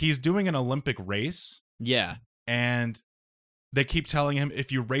 He's doing an Olympic race. Yeah. And they keep telling him,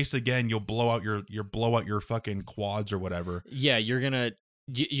 if you race again, you'll blow out your fucking quads or whatever. Yeah,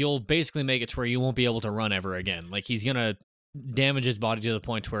 you'll basically make it to where you won't be able to run ever again. Like he's gonna damage his body to the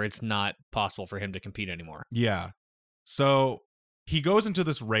point where it's not possible for him to compete anymore. Yeah. So he goes into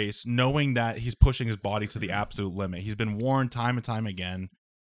this race knowing that he's pushing his body to the absolute limit. He's been warned time and time again.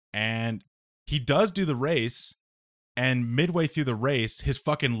 And he does do the race. And midway through the race, his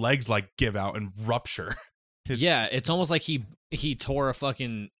fucking legs like give out and rupture. Yeah, it's almost like he tore a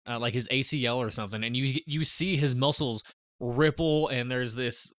fucking like his ACL or something, and you see his muscles ripple, and there's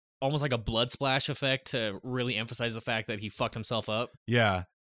this almost like a blood splash effect to really emphasize the fact that he fucked himself up. Yeah,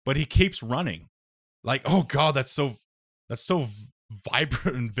 but he keeps running. Like, oh god, that's so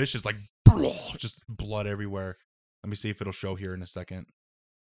vibrant and vicious. Like, just blood everywhere. Let me see if it'll show here in a second.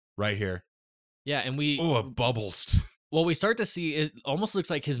 Right here. Yeah, and it bubbles. Well, we start to see it almost looks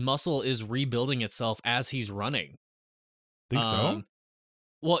like his muscle is rebuilding itself as he's running. Think so?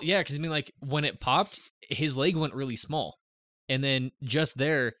 Well, yeah, because I mean, like when it popped, his leg went really small, and then just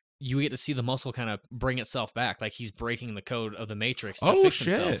there, you get to see the muscle kind of bring itself back, like he's breaking the code of the Matrix to fix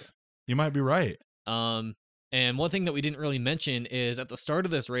himself. You might be right. And one thing that we didn't really mention is at the start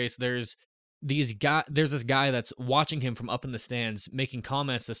of this race, there's this guy that's watching him from up in the stands, making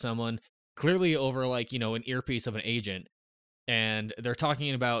comments to someone. Clearly over like, you know, an earpiece of an agent, and they're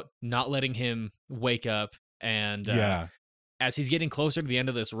talking about not letting him wake up. And as he's getting closer to the end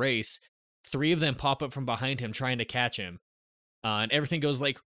of this race, 3 of them pop up from behind him trying to catch him. And everything goes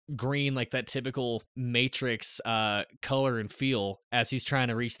like green, like that typical Matrix color and feel as he's trying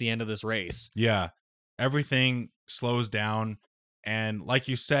to reach the end of this race. Yeah. Everything slows down. And like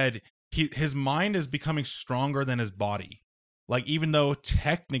you said, his mind is becoming stronger than his body. Like, even though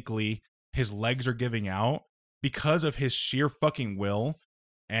technically his legs are giving out, because of his sheer fucking will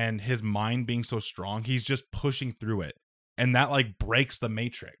and his mind being so strong, he's just pushing through it. And that like breaks the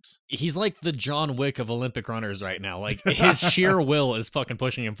Matrix. He's like the John Wick of Olympic runners right now. Like his sheer will is fucking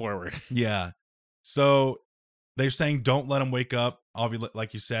pushing him forward. Yeah. So they're saying, don't let him wake up,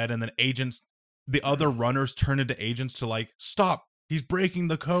 like you said. And then the other runners turn into agents to like, stop. He's breaking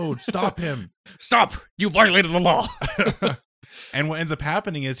the code. Stop him. Stop. You violated the law. And what ends up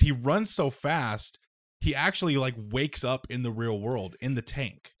happening is he runs so fast, he actually like wakes up in the real world in the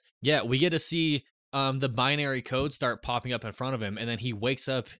tank. Yeah, we get to see the binary code start popping up in front of him, and then he wakes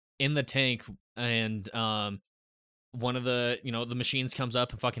up in the tank, and one of the machines comes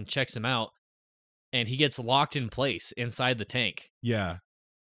up and fucking checks him out, and he gets locked in place inside the tank. Yeah.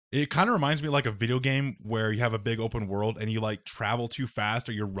 It kind of reminds me of like a video game where you have a big open world and you like travel too fast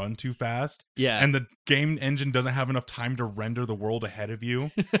or you run too fast. Yeah. And the game engine doesn't have enough time to render the world ahead of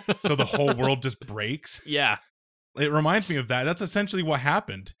you. So the whole world just breaks. Yeah. It reminds me of that. That's essentially what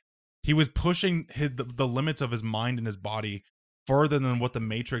happened. he was pushing the limits of his mind and his body further than what the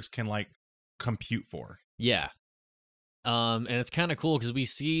Matrix can like compute for. Yeah. And it's kind of cool because we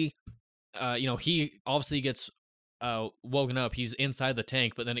see, he obviously gets woken up. He's inside the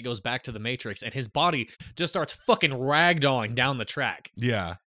tank, but then it goes back to the Matrix, and his body just starts fucking ragdolling down the track.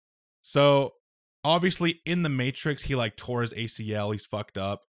 Yeah. So obviously in the Matrix, he like tore his ACL. He's fucked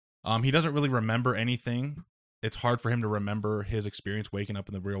up. He doesn't really remember anything. It's hard for him to remember his experience waking up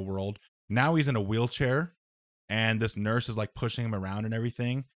in the real world. Now he's in a wheelchair, and this nurse is like pushing him around and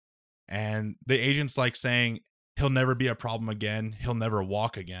everything. And the agent's like saying he'll never be a problem again. He'll never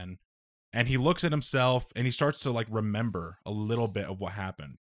walk again. And he looks at himself and he starts to like remember a little bit of what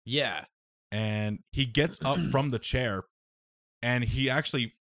happened. Yeah. And he gets up from the chair, and he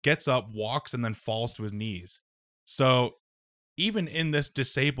actually gets up, walks, and then falls to his knees. So even in this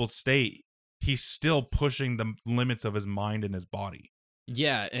disabled state, he's still pushing the limits of his mind and his body.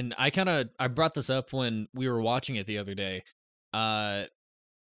 Yeah, and I brought this up when we were watching it the other day.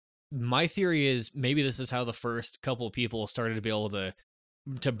 My theory is maybe this is how the first couple of people started to be able to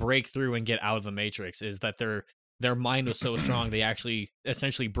break through and get out of the Matrix, is that their mind was so strong they actually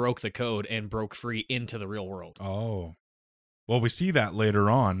essentially broke the code and broke free into the real world. Oh. Well, we see that later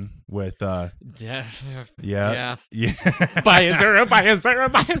on with Yeah. Yeah. Buy a zero, buy a zero,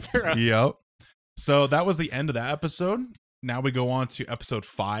 buy a zero. Yep. So that was the end of that episode. Now we go on to episode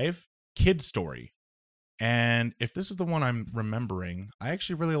 5, Kid Story. And if this is the one I'm remembering, I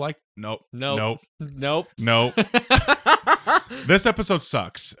actually really like. Nope. This episode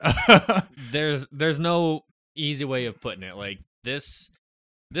sucks. There's no easy way of putting it. Like this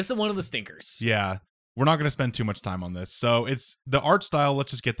is one of the stinkers. Yeah. We're not going to spend too much time on this. So it's the art style.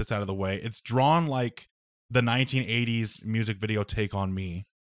 Let's just get this out of the way. It's drawn like the 1980s music video Take On Me.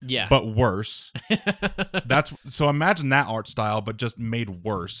 Yeah. But worse. So imagine that art style, but just made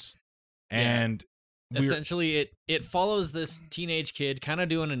worse. And essentially it follows this teenage kid kind of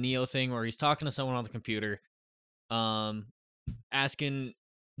doing a Neo thing where he's talking to someone on the computer, asking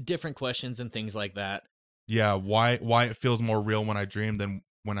different questions and things like that. Yeah, why it feels more real when I dream than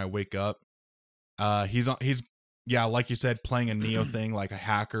when I wake up. He's like you said, playing a Neo thing, like a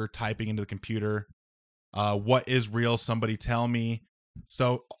hacker typing into the computer. What is real? Somebody tell me.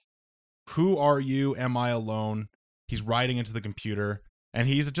 So, who are you? Am I alone? He's writing into the computer, and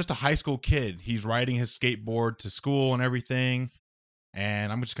he's just a high school kid. He's riding his skateboard to school and everything.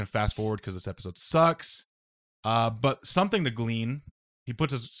 And I'm just gonna fast forward because this episode sucks. But something to glean. He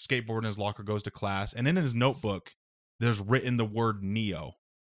puts his skateboard in his locker, goes to class, and in his notebook, there's written the word Neo.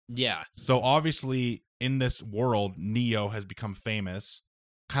 Yeah. So obviously, in this world, Neo has become famous,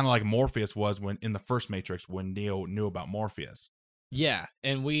 kind of like Morpheus was when in the first Matrix when Neo knew about Morpheus. Yeah,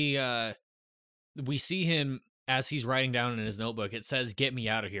 and we see him as he's writing down in his notebook. It says, "Get me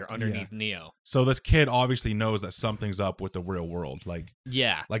out of here," underneath Neo. So this kid obviously knows that something's up with the real world. Like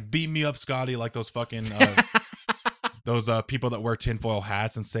beat me up, Scotty. Like those fucking those people that wear tinfoil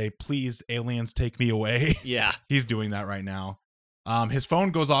hats and say, "Please, aliens, take me away." Yeah, he's doing that right now. His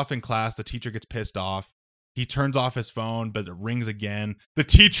phone goes off in class. The teacher gets pissed off. He turns off his phone, but it rings again. The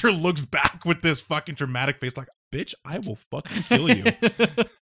teacher looks back with this fucking dramatic face like, bitch, I will fucking kill you.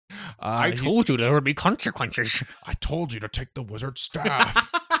 I told you there would be consequences. I told you to take the wizard staff.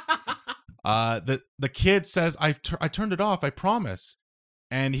 The kid says, I turned it off, I promise.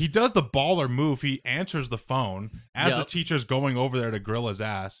 And he does the baller move. He answers the phone as the teacher's going over there to grill his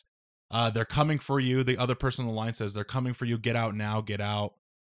ass. They're coming for you. The other person on the line says, they're coming for you. Get out now. Get out.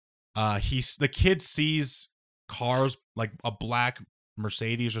 The kid sees cars, like a black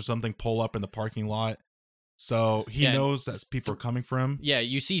Mercedes or something, pull up in the parking lot. So he knows that people are coming for him. Yeah,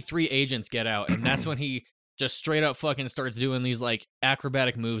 you see 3 agents get out, and that's when he just straight up fucking starts doing these like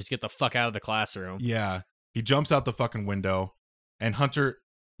acrobatic moves to get the fuck out of the classroom. Yeah. He jumps out the fucking window. And Hunter,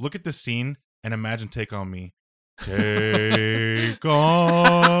 look at this scene and imagine Take On Me. Take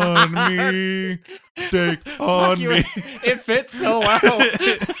on me. Take on me. It fits so well.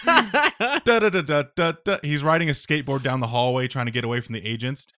 He's riding a skateboard down the hallway trying to get away from the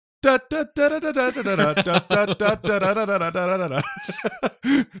agents.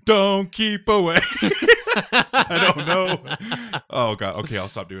 Don't keep away. I don't know. Oh, God. Okay, I'll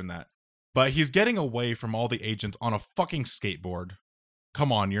stop doing that. But he's getting away from all the agents on a fucking skateboard.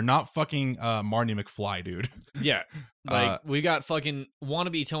 Come on, you're not fucking Marty McFly, dude. Yeah. Like, we got fucking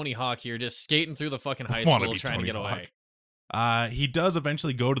wannabe Tony Hawk here just skating through the fucking high school trying to get away. He does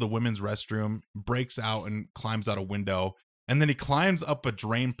eventually go to the women's restroom, breaks out and climbs out a window, and then he climbs up a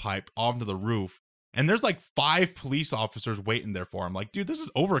drain pipe onto the roof. And there's like 5 police officers waiting there for him. Like, dude, this is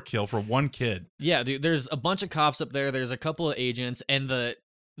overkill for one kid. Yeah, dude, there's a bunch of cops up there. There's a couple of agents, and the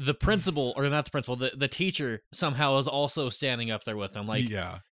the principal, or not the principal, the teacher somehow is also standing up there with them. Like,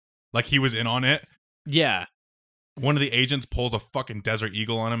 yeah. Like he was in on it. yeah. One of the agents pulls a fucking Desert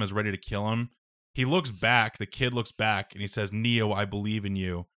Eagle on him, is ready to kill him. He looks back, the kid looks back, and he says, Neo, I believe in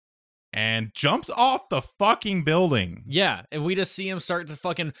you. And jumps off the fucking building. Yeah, and we just see him start to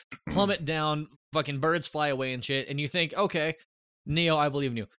fucking plummet down, fucking birds fly away and shit, and you think, okay, Neo, I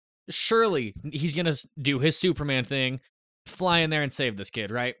believe in you. Surely he's gonna do his Superman thing, fly in there and save this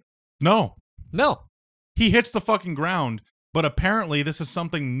kid, right? No. No. He hits the fucking ground, but apparently this is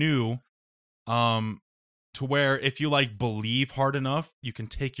something new, to where if you like believe hard enough, you can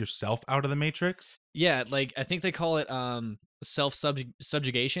take yourself out of the Matrix. Yeah, like I think they call it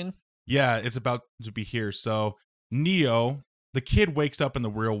self-subjugation. Yeah, it's about to be here. So Neo, the kid wakes up in the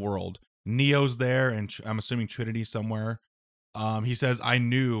real world. Neo's there, and I'm assuming Trinity somewhere. He says, I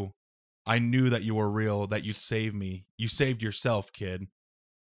knew that you were real, that you'd save me. You saved yourself, kid.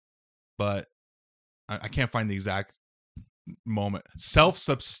 But I can't find the exact moment.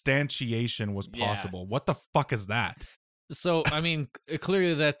 Self-substantiation was possible. What the fuck is that? So, I mean,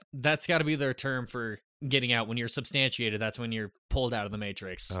 clearly that's got to be their term for getting out. When you're substantiated, that's when you're pulled out of the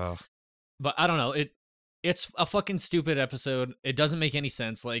Matrix. But I don't know. It's a fucking stupid episode. It doesn't make any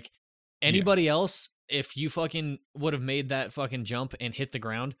sense. Like, anybody else, if you fucking would have made that fucking jump and hit the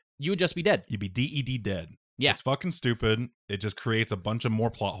ground, you would just be dead. You'd be DED dead. Yeah. It's fucking stupid. It just creates a bunch of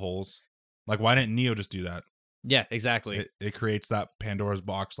more plot holes. Like, why didn't Neo just do that? Yeah, exactly. It creates that Pandora's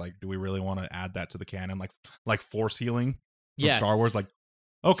box. Like, do we really want to add that to the canon? Like force healing from Star Wars? Like,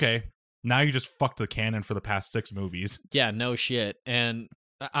 okay, now you just fucked the canon for the past 6 movies. Yeah, no shit. And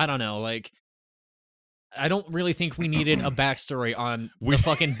I don't know, like, I don't really think we needed a backstory on the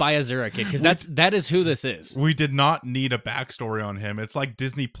fucking Bayazura kid, because that is who this is. We did not need a backstory on him. It's like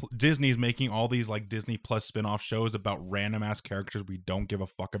Disney's making all these like Disney Plus spin-off shows about random ass characters we don't give a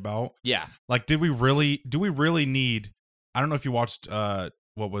fuck about. Yeah. Like, do we really need, I don't know if you watched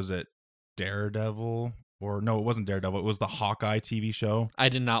what was it? Daredevil? Or no, it wasn't Daredevil. It was the Hawkeye TV show. I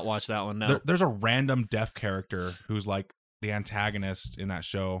did not watch that one, no. There's a random deaf character who's like the antagonist in that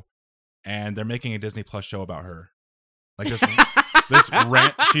show. And they're making a Disney Plus show about her. Like she's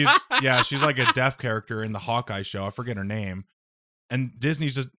like a deaf character in the Hawkeye show. I forget her name. And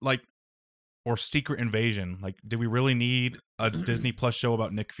Disney's just like, or Secret Invasion. Like, do we really need a Disney Plus show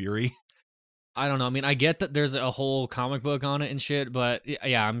about Nick Fury? I don't know. I mean, I get that there's a whole comic book on it and shit, but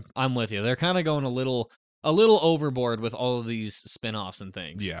yeah, I'm with you. They're kind of going a little overboard with all of these spin-offs and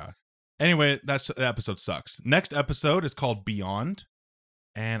things. Yeah. Anyway, the episode sucks. Next episode is called Beyond.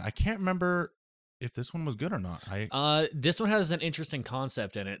 And I can't remember if this one was good or not. This one has an interesting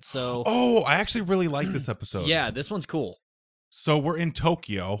concept in it. So, I actually really like this episode. Yeah, this one's cool. So we're in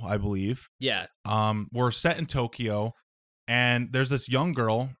Tokyo, I believe. Yeah. We're set in Tokyo, and there's this young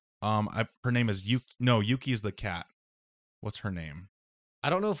girl. Her name is Yuki. No, Yuki is the cat. What's her name? I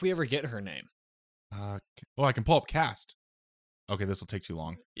don't know if we ever get her name. I can pull up cast. Okay, this will take too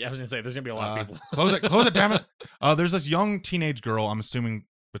long. Yeah, I was gonna say there's gonna be a lot of people. Close it, damn it. There's this young teenage girl, I'm assuming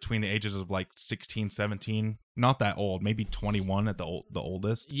between the ages of like 16, 17, not that old, maybe 21 at the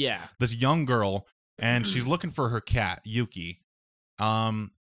oldest. Yeah. This young girl, and she's looking for her cat, Yuki.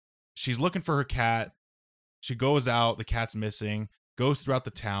 She's looking for her cat. She goes out, the cat's missing, goes throughout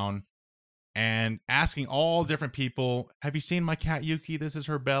the town, and asking all different people, have you seen my cat Yuki? This is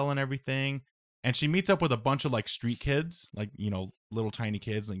her bell and everything. And she meets up with a bunch of like street kids, like, you know, little tiny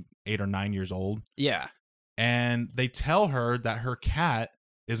kids, like 8 or 9 years old. Yeah. And they tell her that her cat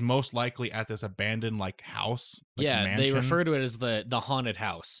is most likely at this abandoned like house. Like, yeah, mansion. they refer to it as the haunted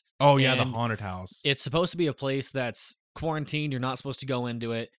house. Oh yeah, and the haunted house. It's supposed to be a place that's quarantined. You're not supposed to go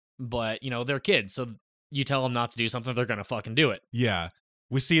into it, but you know, they're kids, so you tell them not to do something, they're gonna fucking do it. Yeah.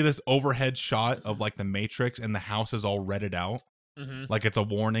 We see this overhead shot of like the Matrix, and the house is all redded out. Mm-hmm. Like it's a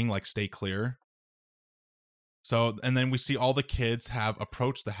warning, like stay clear. So, and then we see all the kids have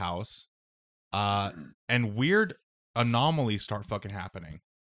approached the house, and weird anomalies start fucking happening.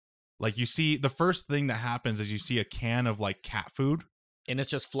 Like you see, the first thing that happens is you see a can of like cat food. And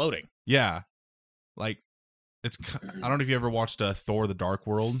it's just floating. Yeah. Like, I don't know if you ever watched Thor: The Dark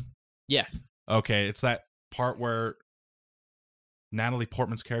World. Yeah. Okay, it's that part where Natalie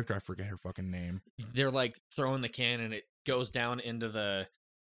Portman's character, I forget her fucking name. They're like throwing the can and it goes down into the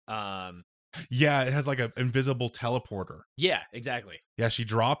Yeah, it has like an invisible teleporter. Yeah, exactly. Yeah, she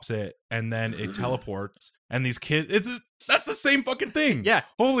drops it and then it teleports, and these kids, that's the same fucking thing. Yeah.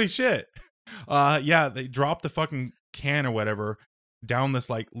 Holy shit. Yeah, they drop the fucking can or whatever down this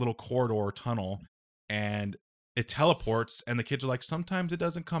like little corridor or tunnel, and it teleports, and the kids are like, sometimes it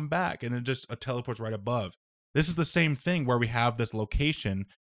doesn't come back, and it just teleports right above. This is the same thing where we have this location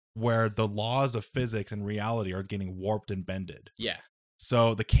where the laws of physics and reality are getting warped and bended. Yeah.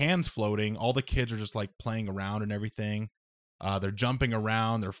 So the can's floating. All the kids are just like playing around and everything. They're jumping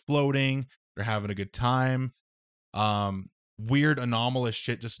around. They're floating. They're having a good time. Weird anomalous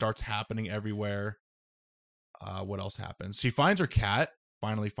shit just starts happening everywhere. What else happens? She finds her cat.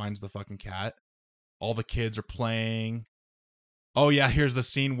 Finally finds the fucking cat. All the kids are playing. Oh yeah, here's the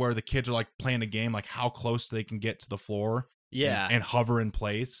scene where the kids are like playing a game, like how close they can get to the floor. Yeah. And hover in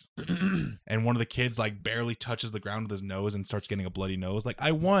place. And one of the kids like barely touches the ground with his nose and starts getting a bloody nose. Like,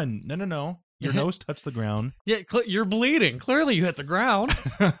 I won. No. Your nose touched the ground. Yeah, you're bleeding. Clearly you hit the ground.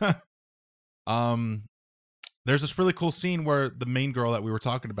 There's this really cool scene where the main girl that we were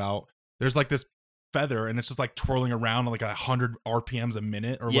talking about, there's like this feather and it's just like twirling around like 100 RPMs a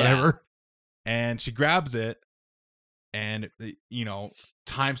minute or whatever. And she grabs it and,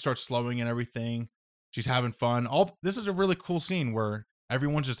 time starts slowing and everything. She's having fun. This is a really cool scene where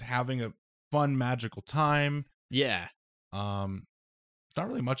everyone's just having a fun, magical time. Yeah. Not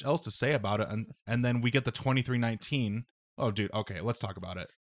really much else to say about it. And then we get the 2319. Oh, dude. Okay, let's talk about it.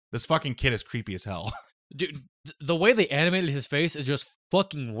 This fucking kid is creepy as hell. Dude, the way they animated his face is just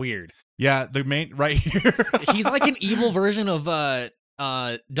fucking weird. Yeah, the main right here. He's like an evil version of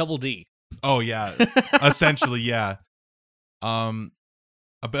Double D. Oh yeah, essentially yeah.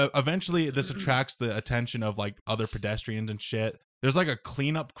 Eventually this attracts the attention of like other pedestrians and shit. There's like a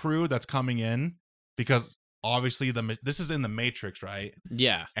cleanup crew that's coming in because obviously this is in the Matrix, right?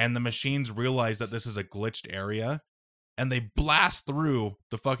 Yeah. And the machines realize that this is a glitched area and they blast through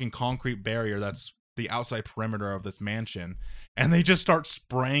the fucking concrete barrier that's the outside perimeter of this mansion, and they just start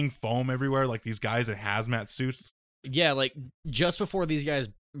spraying foam everywhere like these guys in hazmat suits. Yeah, like just before these guys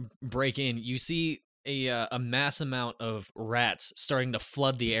break in, you see a mass amount of rats starting to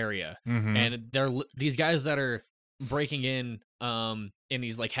flood the area, and these guys that are breaking in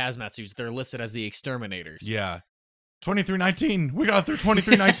these like hazmat suits, they're listed as the exterminators. Yeah, 2319. We got through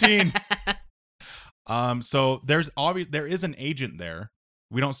 2319. So there is an agent there.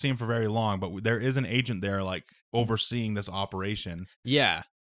 We don't see him for very long, but there is an agent there, like overseeing this operation. Yeah.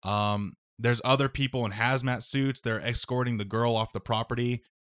 There's other people in hazmat suits. They're escorting the girl off the property,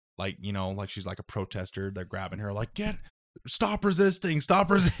 like she's like a protester. They're grabbing her, like stop resisting.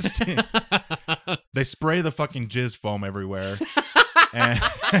 They spray the fucking jizz foam everywhere,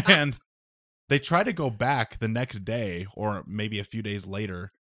 and they try to go back the next day or maybe a few days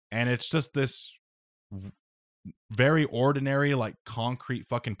later, and it's just this very ordinary like concrete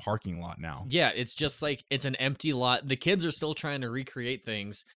fucking parking lot now. Yeah, it's just like it's an empty lot. The kids are still trying to recreate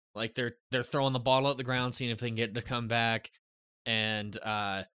things. Like they're throwing the bottle at the ground, seeing if they can get it to come back, and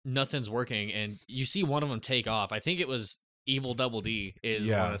nothing's working. And you see one of them take off. I think it was Evil Double D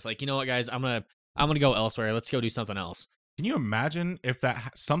is one. It's like, you know what, guys, I'm gonna go elsewhere. Let's go do something else. Can you imagine if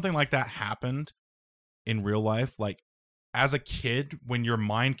something like that happened in real life? Like as a kid, when your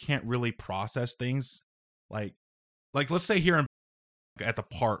mind can't really process things. Like let's say here at the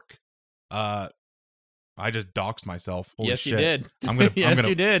park, I just doxed myself. Holy yes, shit. You did.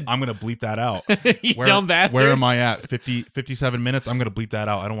 You did. I'm gonna bleep that out. You dumb bastard. Where am I at? 57 minutes. I'm gonna bleep that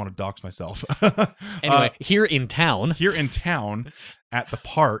out. I don't want to dox myself. Anyway, here in town at the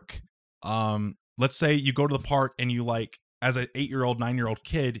park, let's say you go to the park and you like, as an 8-year-old, 9-year-old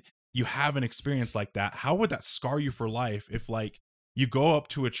kid, you have an experience like that. How would that scar you for life if like you go up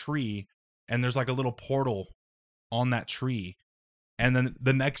to a tree and there's like a little portal on that tree, and then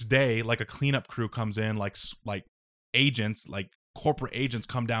the next day, like a cleanup crew comes in, like agents, like corporate agents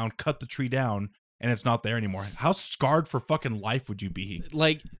come down, cut the tree down, and it's not there anymore. How scarred for fucking life would you be?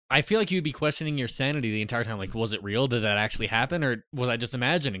 Like, I feel like you'd be questioning your sanity the entire time. Like, was it real? Did that actually happen? Or was I just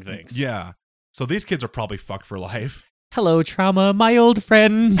imagining things? Yeah. So these kids are probably fucked for life. Hello, trauma, my old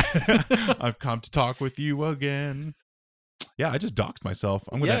friend. I've come to talk with you again. Yeah, I just doxed myself.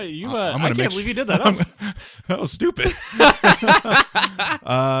 I can't believe you did that. That was stupid.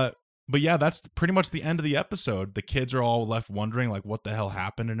 But yeah, that's pretty much the end of the episode. The kids are all left wondering like what the hell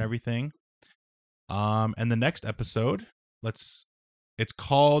happened and everything. And the next episode, it's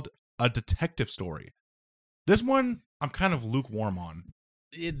called A Detective Story. This one I'm kind of lukewarm on.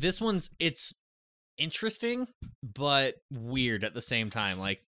 It's interesting but weird at the same time.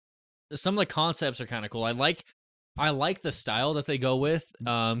 Like some of the concepts are kind of cool. I like the style that they go with,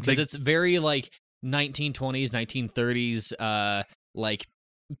 because it's very like 1920s, 1930s, like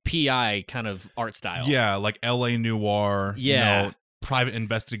PI kind of art style. Yeah, like LA noir. Yeah, private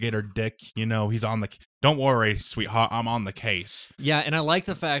investigator Dick. He's on the. Don't worry, sweetheart, I'm on the case. Yeah, and I like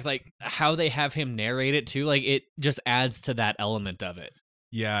the fact like how they have him narrate it too. Like it just adds to that element of it.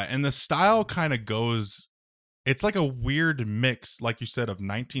 Yeah, and the style kind of goes It's like a weird mix, like you said, of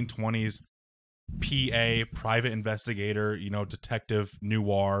 1920s PA, private investigator, detective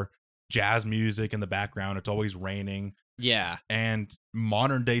noir, jazz music in the background. It's always raining. Yeah. And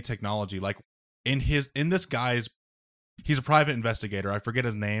modern day technology. Like in this guy's, he's a private investigator. I forget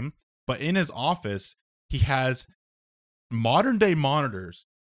his name, but in his office, he has modern day monitors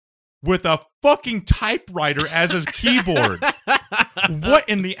with a fucking typewriter as his keyboard. What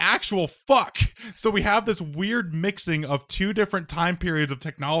in the actual fuck? So we have this weird mixing of two different time periods of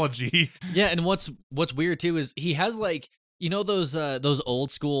technology. Yeah, and what's weird too is he has like, those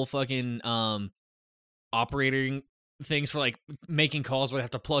old school fucking operating things for like making calls where they have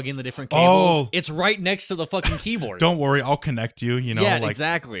to plug in the different cables. Oh. It's right next to the fucking keyboard. Don't worry, I'll connect you, Yeah, like,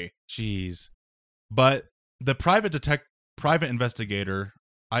 exactly. Jeez. But the private investigator,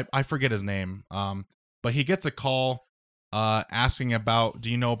 I forget his name, but he gets a call asking about, do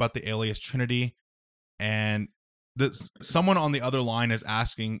you know about the alias Trinity? And someone on the other line is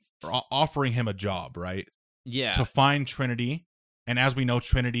asking, or offering him a job, right? Yeah. To find Trinity. And as we know,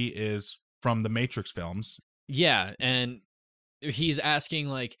 Trinity is from the Matrix films. Yeah, and he's asking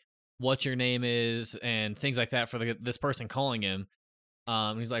like what your name is and things like that for this person calling him.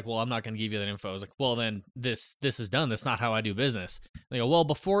 He's like, well, I'm not going to give you that info. I was like, well, then this is done. That's not how I do business. They go, well,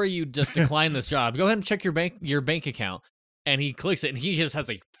 before you just decline this job, go ahead and check your bank account. And he clicks it, and he just has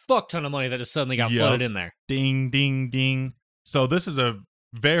a fuck ton of money that just suddenly got flooded in there. Ding, ding, ding. So this is a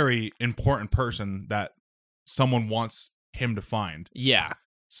very important person that someone wants him to find. Yeah.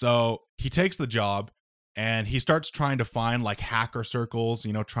 So he takes the job, and he starts trying to find like hacker circles,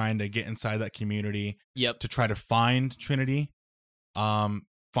 trying to get inside that community. Yep. To try to find Trinity, find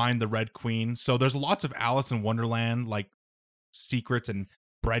the Red Queen. So there's lots of Alice in Wonderland like secrets and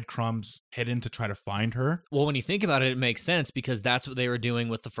breadcrumbs hidden to try to find her. Well, when you think about it, it makes sense because that's what they were doing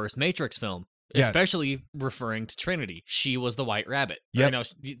with the first Matrix film, especially referring to Trinity. She was the White Rabbit. Yeah.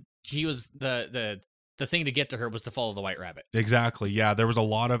 She was the thing to get to her was to follow the White Rabbit. Exactly. Yeah, there was a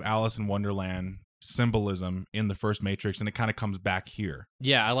lot of Alice in Wonderland symbolism in the first Matrix, and it kind of comes back here.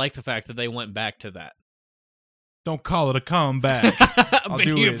 Yeah, I like the fact that they went back to that. Don't call it a comeback. I'll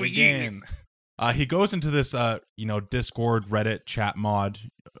do it again. He goes into this, Discord, Reddit chat mod,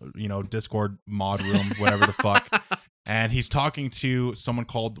 Discord mod room, whatever the fuck. And he's talking to someone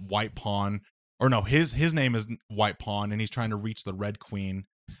called White Pawn. Or no, his name is White Pawn, and he's trying to reach the Red Queen.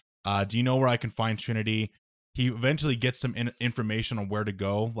 Do you know where I can find Trinity? He eventually gets some information on where to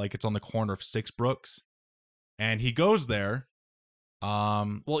go. Like it's on the corner of Six Brooks. And he goes there.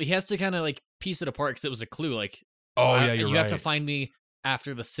 Well, he has to kind of like piece it apart because it was a clue. Like, oh, yeah, you're right. You have to find me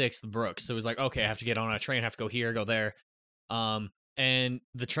after the 6th Brooks. So he's like, okay, I have to get on a train, have to go here, go there. And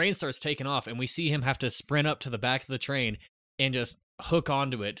the train starts taking off, and we see him have to sprint up to the back of the train and just hook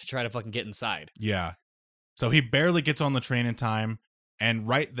onto it to try to fucking get inside. Yeah. So he barely gets on the train in time, and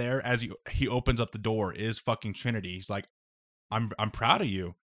right there, as he opens up the door, is fucking Trinity. He's like, I'm proud of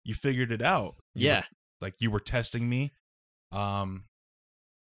you. You figured it out. You were testing me.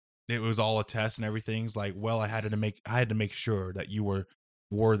 It was all a test and everything's like, well, I had to make sure that you were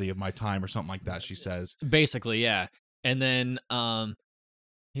worthy of my time or something like that, she says. Basically, yeah. And then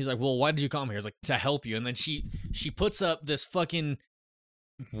he's like, well, why did you come here? He's like, to help you. And then she puts up this fucking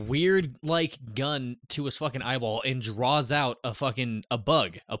weird like gun to his fucking eyeball and draws out a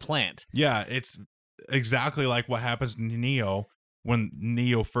bug, a plant. Yeah, it's exactly like what happens to Neo when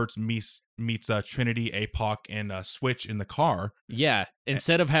Neo first meets Trinity, APOC, and Switch in the car. Yeah,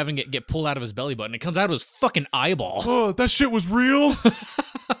 instead of having it get pulled out of his belly button, it comes out of his fucking eyeball. Oh, that shit was real.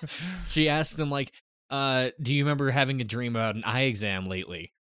 She asks him like, do you remember having a dream about an eye exam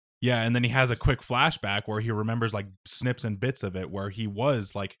lately? Yeah, and then he has a quick flashback where he remembers like snips and bits of it where he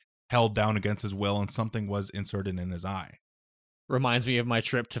was like held down against his will and something was inserted in his eye. Reminds me of my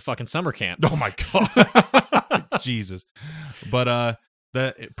trip to fucking summer camp. Oh my God. Jesus. But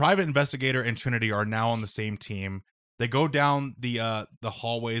the private investigator and Trinity are now on the same team. They go down the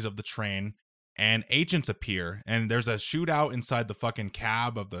hallways of the train and agents appear, and there's a shootout inside the fucking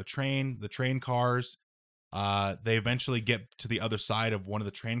cab of the train cars. They eventually get to the other side of one of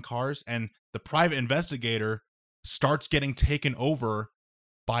the train cars, and the private investigator starts getting taken over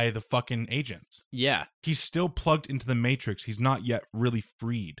by the fucking agents. Yeah. He's still plugged into the Matrix. He's not yet really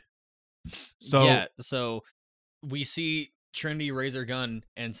freed. So we see Trinity raise her gun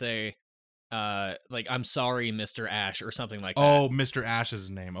and say, like, I'm sorry, Mr. Ash, or something like that. Oh, Mr. Ash is his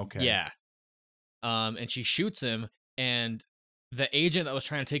name. Okay. Yeah. And she shoots him, and the agent that was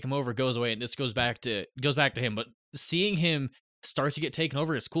trying to take him over goes away, and this goes back to him. But seeing him start to get taken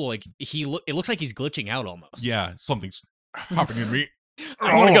over is cool. Like it looks like he's glitching out almost. Yeah, something's happening to me.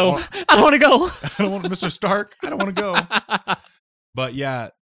 I don't want to go. I don't want to go. I don't want Mr. Stark. I don't want to go. But yeah,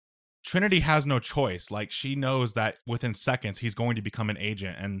 Trinity has no choice. Like, she knows that within seconds he's going to become an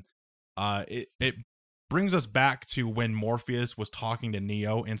agent, and it brings us back to when Morpheus was talking to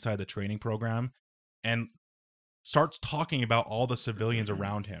Neo inside the training program, and starts talking about all the civilians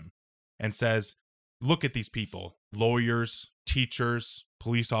around him, and says, "Look at these people: lawyers, teachers,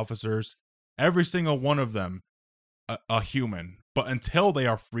 police officers. Every single one of them, a human. But until they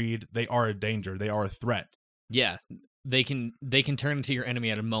are freed, they are a danger. They are a threat." Yeah, they can turn into your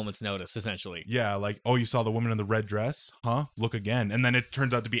enemy at a moment's notice, essentially. Yeah, like, oh, you saw the woman in the red dress? Huh? Look again. And then it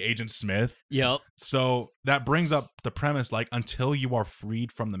turns out to be Agent Smith. Yep. So that brings up the premise, like, until you are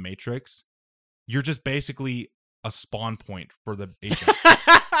freed from the Matrix, you're just basically a spawn point for the agents.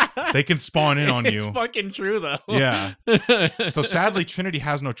 They can spawn in on you. It's fucking true, though. Yeah. So sadly, Trinity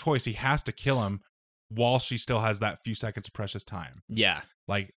has no choice. He has to kill him while she still has that few seconds of precious time. Yeah.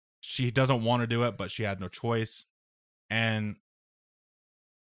 Like, she doesn't want to do it, but she had no choice. And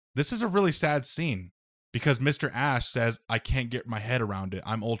this is a really sad scene because Mr. Ash says, "I can't get my head around it.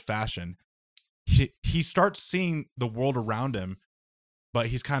 I'm old-fashioned." He starts seeing the world around him, but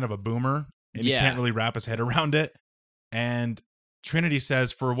he's kind of a boomer, and he can't really wrap his head around it. And Trinity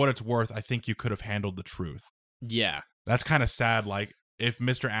says, "For what it's worth, I think you could have handled the truth." Yeah. That's kind of sad. Like, if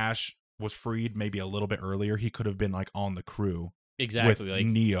Mr. Ash was freed maybe a little bit earlier, he could have been, like, on the crew. Exactly. With like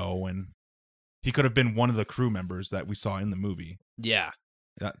Neo, and he could have been one of the crew members that we saw in the movie. Yeah.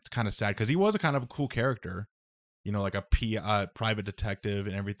 That's kind of sad because he was a kind of a cool character, you know, like a private detective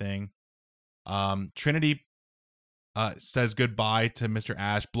and everything. Trinity says goodbye to Mr.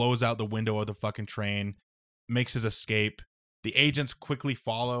 Ash, blows out the window of the fucking train, makes his escape. The agents quickly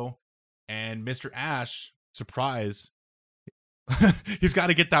follow, and Mr. Ash, surprise, he's got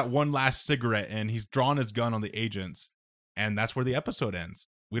to get that one last cigarette, and he's drawn his gun on the agents, and that's where the episode ends.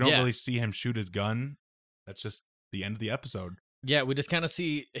 We don't really see him shoot his gun. That's just the end of the episode. Yeah, we just kind of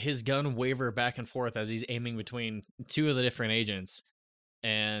see his gun waver back and forth as he's aiming between two of the different agents.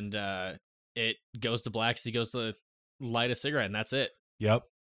 And it goes to black as he goes to light a cigarette, and that's it. Yep.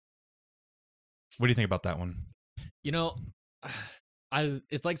 What do you think about that one? You know,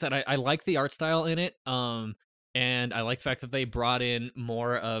 it's like I said, I like the art style in it. And I like the fact that they brought in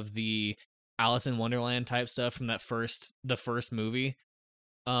more of the Alice in Wonderland type stuff from the first movie.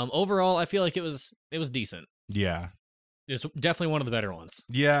 Overall, I feel like it was decent. Yeah. It's definitely one of the better ones.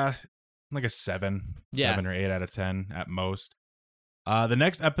 Yeah. Like a 7 or 8 out of 10 at most. The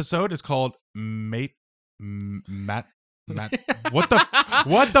next episode is called Matt what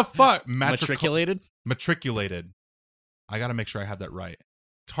the fuck? Matriculated? Matriculated. I gotta make sure I have that right.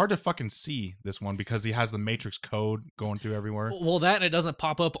 It's hard to fucking see this one because he has the Matrix code going through everywhere. Well, that and it doesn't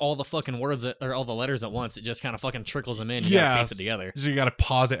pop up all the fucking words or all the letters at once. It just kind of fucking trickles them in. You gotta piece it together. So you gotta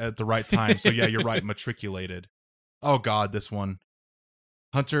pause it at the right time. So yeah, you're right. Matriculated. Oh god, this one.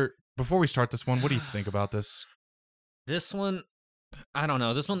 Hunter, before we start this one, what do you think about this? This one, I don't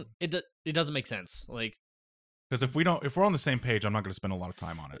know. This one, it doesn't make sense. Like, because if we're on the same page, I'm not going to spend a lot of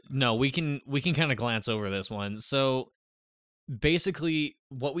time on it. No, we can kind of glance over this one. So basically,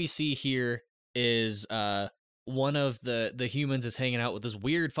 what we see here is one of the humans is hanging out with this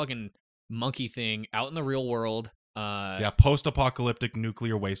weird fucking monkey thing out in the real world. Yeah, post-apocalyptic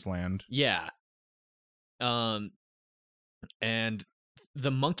nuclear wasteland. Yeah. And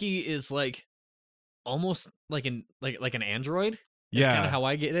the monkey is like almost like an android. That's kind of how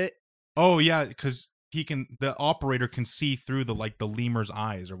I get it. Oh yeah, because the operator can see through the lemur's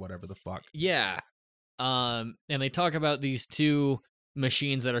eyes or whatever the fuck. Yeah. And they talk about these two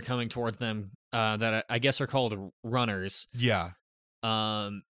machines that are coming towards them that I guess are called runners. Yeah.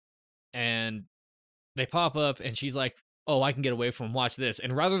 And they pop up and she's like, "Oh, I can get away from them. Watch this."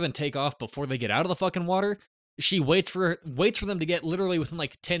 And rather than take off before they get out of the fucking water, she waits for them to get literally within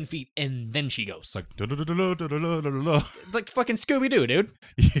like 10 feet and then she goes. It's like like fucking Scooby-Doo, dude.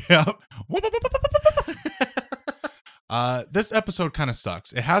 Yeah. This episode kind of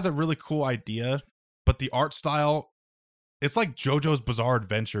sucks. It has a really cool idea, but the art style, it's like JoJo's Bizarre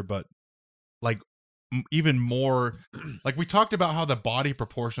Adventure, but like even more. Like we talked about how the body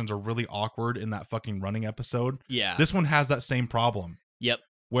proportions are really awkward in that fucking running episode. Yeah. This one has that same problem. Yep.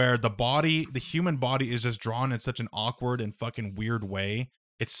 Where the human body is just drawn in such an awkward and fucking weird way.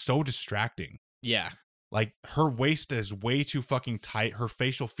 It's so distracting. Yeah. Like her waist is way too fucking tight. Her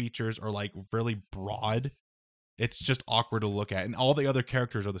facial features are like really broad. It's just awkward to look at. And all the other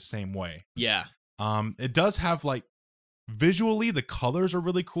characters are the same way. Yeah. It does have like visually the colors are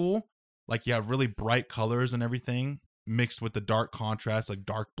really cool. Like you have really bright colors and everything mixed with the dark contrast, like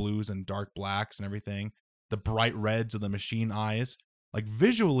dark blues and dark blacks and everything. The bright reds of the machine eyes. Like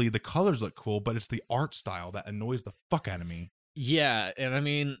visually, the colors look cool, but it's the art style that annoys the fuck out of me. Yeah, and I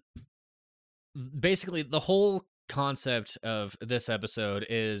mean, basically, the whole concept of this episode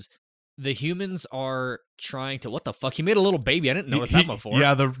is the humans are trying to. What the fuck? He made a little baby. I didn't notice that before.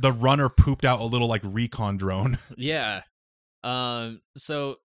 Yeah, the runner pooped out a little like recon drone. Yeah.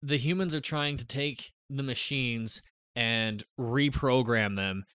 So the humans are trying to take the machines and reprogram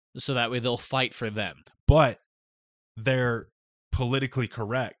them so that way they'll fight for them. But they're politically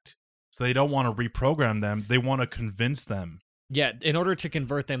correct. So they don't want to reprogram them. They want to convince them. Yeah, in order to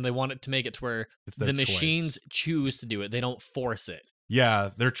convert them, they want it to make it to where It's their the choice. machines choose to do it. They don't force it. Yeah,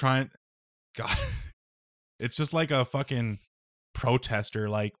 they're trying. God, it's just like a fucking protester,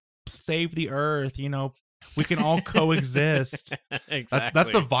 like save the earth. We can all coexist. Exactly.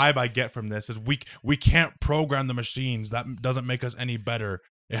 That's the vibe I get from this. Is we can't program the machines. That doesn't make us any better.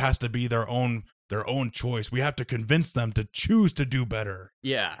 It has to be their own choice. We have to convince them to choose to do better.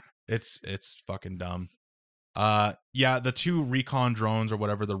 Yeah. It's fucking dumb. Yeah, the two recon drones or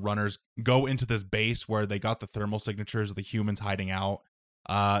whatever, the runners, go into this base where they got the thermal signatures of the humans hiding out.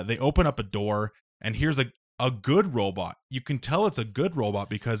 They open up a door, and here's a good robot. You can tell it's a good robot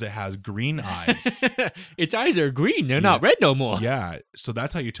because it has green eyes. Its eyes are green. They're not red no more. Yeah, so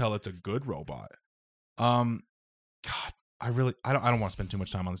that's how you tell it's a good robot. God, I don't want to spend too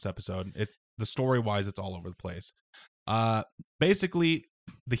much time on this episode. It's the story-wise, it's all over the place. Basically,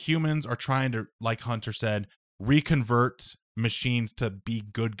 the humans are trying to, like Hunter said, reconvert machines to be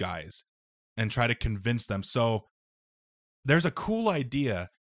good guys and try to convince them. So there's a cool idea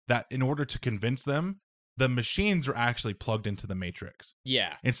that in order to convince them, the machines are actually plugged into the Matrix.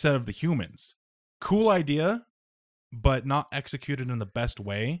 Yeah. Instead of the humans. Cool idea, but not executed in the best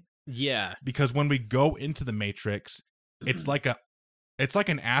way. Yeah. Because when we go into the Matrix, it's like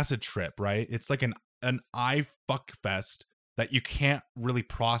an acid trip, right? It's like an eye fuck fest that you can't really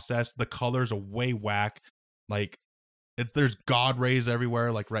process. The colors are way whack. Like there's God rays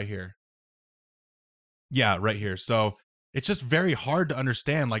everywhere, like right here. Yeah, right here. So it's just very hard to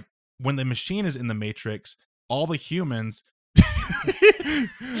understand. Like when the machine is in the Matrix, all the humans.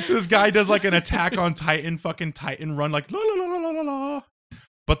 This guy does like an Attack on Titan, fucking Titan run, like la la la la la la.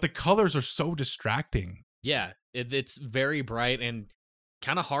 But the colors are so distracting. Yeah, it's very bright and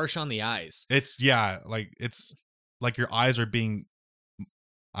kind of harsh on the eyes. It's like your eyes are being.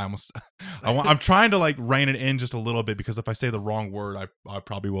 I'm trying to like rein it in just a little bit because if I say the wrong word, I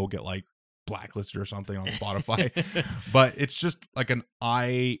probably will get like blacklisted or something on Spotify. But it's just like an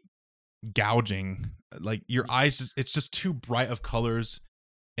eye gouging. Like your eyes, it's just too bright of colors.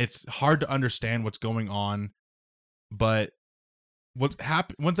 It's hard to understand what's going on. But what's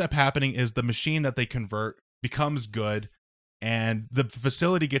up happening is the machine that they convert becomes good, and the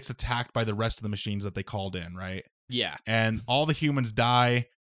facility gets attacked by the rest of the machines that they called in, right? Yeah. And all the humans die.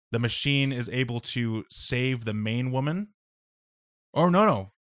 The machine is able to save the main woman. Oh,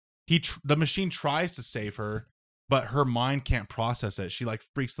 no. The machine tries to save her, but her mind can't process it. She like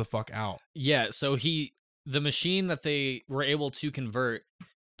freaks the fuck out. Yeah, so the machine that they were able to convert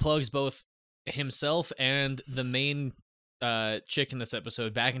plugs both himself and the main chick in this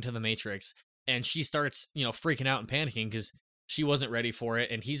episode back into the Matrix, and she starts, freaking out and panicking because she wasn't ready for it,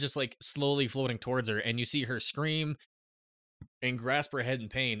 and he's just like slowly floating towards her, and you see her scream and grasp her head in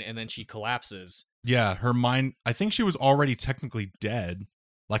pain, and then she collapses. Yeah, her mind, I think she was already technically dead.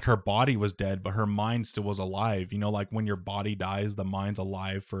 Like her body was dead, but her mind still was alive. Like when your body dies, the mind's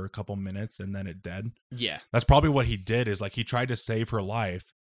alive for a couple minutes and then it dead. Yeah. That's probably what he did, is like he tried to save her life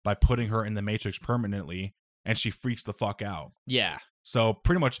by putting her in the Matrix permanently, and she freaks the fuck out. Yeah. So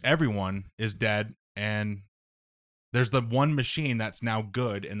pretty much everyone is dead, and there's the one machine that's now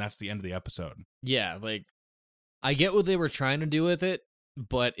good, and that's the end of the episode. Yeah, like, I get what they were trying to do with it,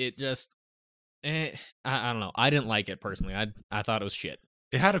 but it just, I don't know. I didn't like it personally. I thought it was shit.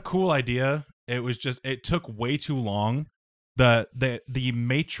 It had a cool idea. It was just, it took way too long. The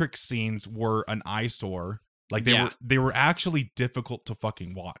Matrix scenes were an eyesore. Like they were actually difficult to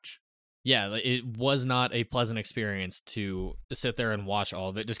fucking watch. Yeah, it was not a pleasant experience to sit there and watch all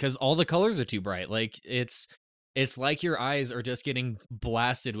of it just because all the colors are too bright. Like it's like your eyes are just getting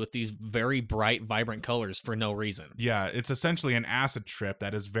blasted with these very bright, vibrant colors for no reason. Yeah, it's essentially an acid trip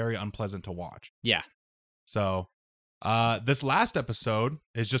that is very unpleasant to watch. Yeah. So, this last episode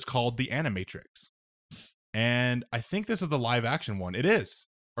is just called The Animatrix. And I think this is the live action one. It is.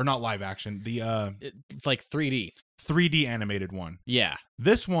 Or not live action. It's like 3D. 3D animated one. Yeah.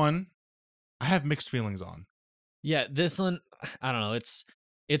 This one, I have mixed feelings on. Yeah, this one, I don't know.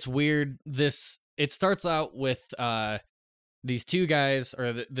 It's weird. It starts out with these two guys,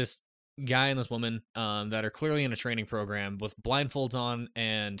 or this guy and this woman that are clearly in a training program with blindfolds on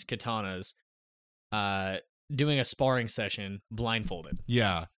and katanas doing a sparring session blindfolded.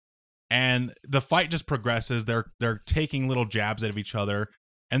 Yeah. And the fight just progresses. They're taking little jabs at each other.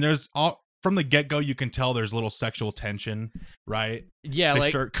 And there's all from the get-go you can tell there's little sexual tension, right? Yeah, they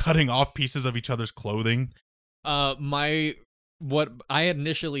like start cutting off pieces of each other's clothing. What I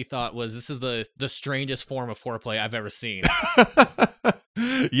initially thought was this is the strangest form of foreplay I've ever seen.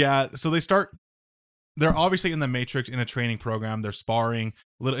 Yeah, so they're obviously in the Matrix in a training program. They're sparring.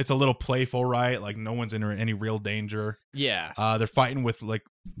 It's a little playful, right? Like no one's in any real danger. Yeah. They're fighting with like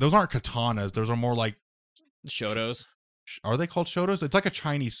those aren't katanas. Those are more like Shotos. Are they called shotos? It's like a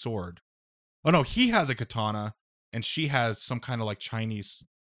Chinese sword. Oh no, he has a katana and she has some kind of like Chinese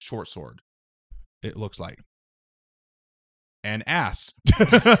short sword. It looks like. And ass.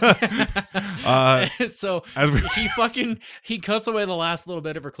 So he cuts away the last little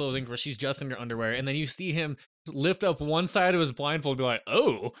bit of her clothing where she's just in her underwear, and then you see him lift up one side of his blindfold, be like,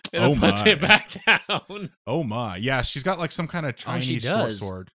 "Oh," and then puts it back down. Oh my, yeah, she's got like some kind of Chinese short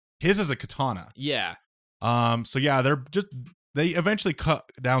sword. His is a katana. Yeah. So yeah, they eventually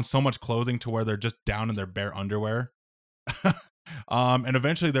cut down so much clothing to where they're just down in their bare underwear. And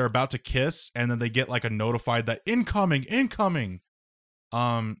eventually they're about to kiss, and then they get like a notified that incoming.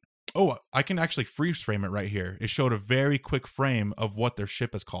 Oh, I can actually freeze frame it right here. It showed a very quick frame of what their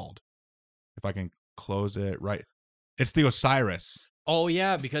ship is called. If I can close it right. It's the Osiris. Oh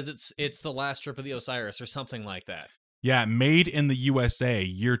yeah, because it's the last trip of the Osiris or something like that. Yeah, made in the USA,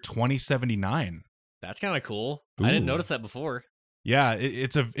 year 2079. That's kind of cool. Ooh. I didn't notice that before. Yeah,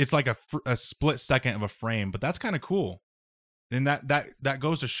 it's like a split second of a frame, but that's kind of cool. And that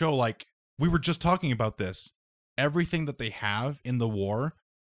goes to show, like, we were just talking about this. Everything that they have in the war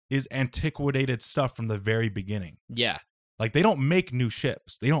is antiquated stuff from the very beginning. Yeah. Like, they don't make new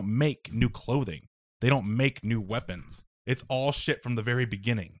ships. They don't make new clothing. They don't make new weapons. It's all shit from the very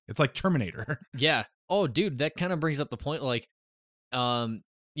beginning. It's like Terminator. Yeah. Oh, dude, that kind of brings up the point, like,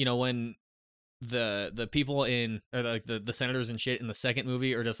 when the people in, or like the senators and shit in the second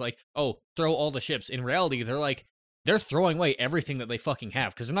movie are just like, oh, throw all the ships. In reality, they're throwing away everything that they fucking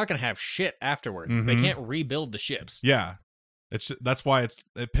have because they're not going to have shit afterwards. Mm-hmm. They can't rebuild the ships. Yeah. That's why it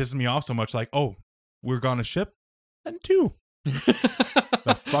pisses me off so much. Like, oh, we're gonna ship and two.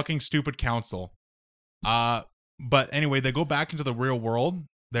 The fucking stupid council. But anyway, they go back into the real world.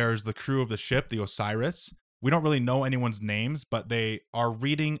 There's the crew of the ship, the Osiris. We don't really know anyone's names, but they are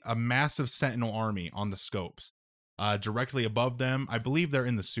reading a massive Sentinel army on the scopes. Directly above them, I believe they're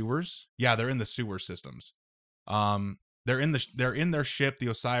in the sewers. Yeah, they're in the sewer systems. They're in their ship, the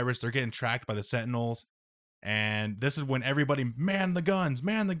Osiris. They're getting tracked by the Sentinels, and this is when everybody man the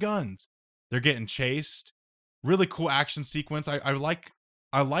guns. They're getting chased. Really cool action sequence. I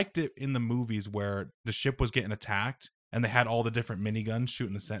liked it in the movies where the ship was getting attacked and they had all the different miniguns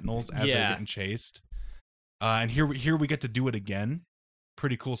shooting the Sentinels as they're getting chased. And here we get to do it again.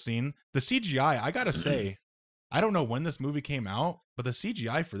 Pretty cool scene. The CGI, I gotta say, I don't know when this movie came out, but the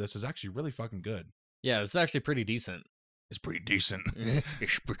CGI for this is actually really fucking good. Yeah, it's actually pretty decent. It's pretty decent.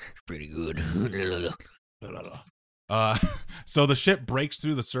 It's pretty good. So the ship breaks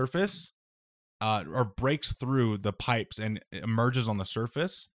through the surface, or breaks through the pipes and emerges on the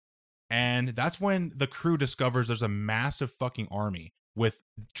surface. And that's when the crew discovers there's a massive fucking army with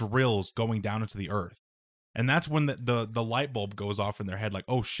drills going down into the earth. And that's when the light bulb goes off in their head, like,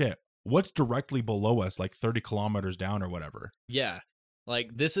 oh shit, what's directly below us, like 30 kilometers down or whatever? Yeah.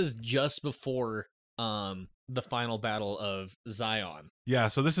 Like, this is just before the final battle of Zion. Yeah,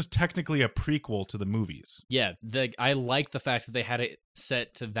 so this is technically a prequel to the movies. Yeah, I like the fact that they had it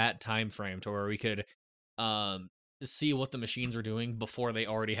set to that time frame to where we could see what the machines were doing before they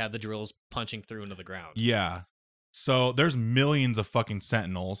already had the drills punching through into the ground. Yeah. So there's millions of fucking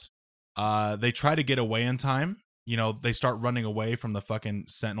Sentinels. They try to get away in time. You know, they start running away from the fucking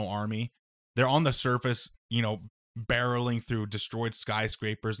Sentinel army. They're on the surface, you know, barreling through destroyed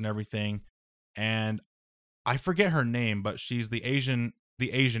skyscrapers and everything. And I forget her name, but she's the Asian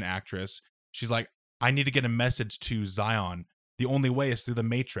actress. She's like, I need to get a message to Zion. The only way is through the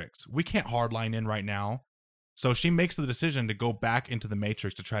Matrix. We can't hardline in right now. So she makes the decision to go back into the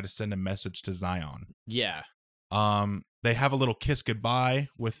Matrix to try to send a message to Zion. Yeah. They have a little kiss goodbye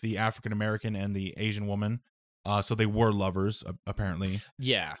with the African American and the Asian woman. So they were lovers, apparently.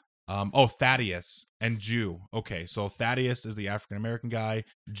 Yeah. Thaddeus and Jew. Okay, so Thaddeus is the African American guy.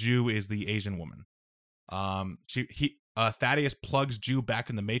 Jew is the Asian woman. Thaddeus plugs Jew back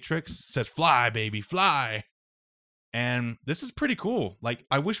in the Matrix. Says, "Fly, baby, fly." And this is pretty cool. Like,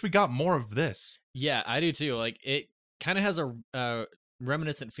 I wish we got more of this. Yeah, I do too. Like, it kind of has a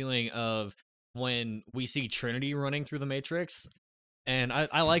reminiscent feeling of when we see Trinity running through the Matrix, and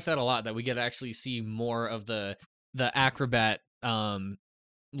I like that a lot. That we get to actually see more of the acrobat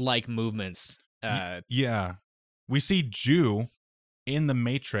like movements. Yeah, we see Jew in the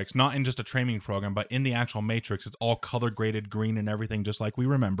Matrix, not in just a training program, but in the actual Matrix. It's all color graded green and everything, just like we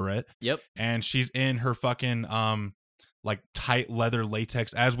remember it. Yep. And she's in her fucking like tight leather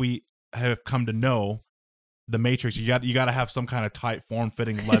latex, as we have come to know the Matrix. You got to have some kind of tight form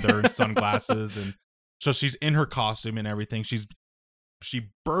fitting leather and sunglasses, and so she's in her costume and everything. She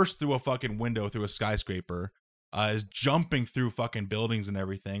bursts through a fucking window through a skyscraper, is jumping through fucking buildings and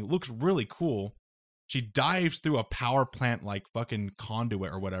everything. Looks really cool. She dives through a power plant like fucking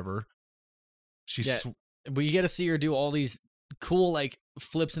conduit or whatever. But you get to see her do all these cool like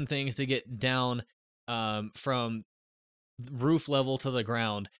flips and things to get down from roof level to the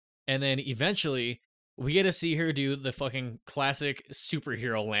ground, and then eventually we get to see her do the fucking classic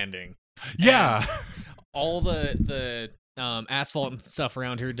superhero landing. Yeah. All the asphalt and stuff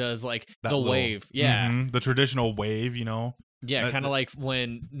around here does like That the little- wave. Yeah. the traditional wave, you know. Yeah, kind of like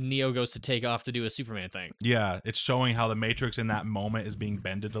when Neo goes to take off to do a Superman thing. Yeah, it's showing how the Matrix in that moment is being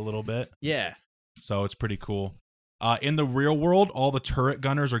bended a little bit. Yeah. So it's pretty cool. In the real world, all the turret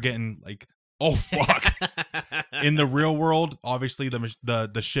gunners are getting like, oh fuck. In the real world, obviously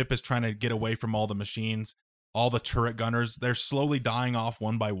the ship is trying to get away from all the machines. All the turret gunners, they're slowly dying off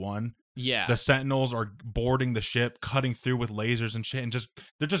one by one. Yeah. The Sentinels are boarding the ship, cutting through with lasers and shit, and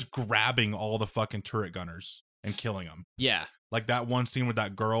they're just grabbing all the fucking turret gunners and killing them. Yeah. Like that one scene with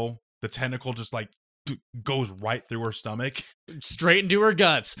that girl, the tentacle just like goes right through her stomach. Straight into her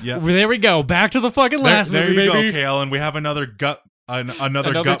guts. Yeah. There we go. Back to the fucking last there movie, you baby. go, Kale, and we have another gut,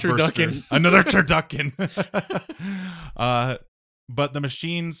 another gut turducken. burster. Another turducken. But the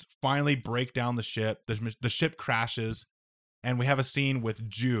machines finally break down the ship. The ship crashes, and we have a scene with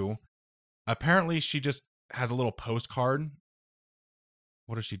Jew. Apparently, she just has a little postcard.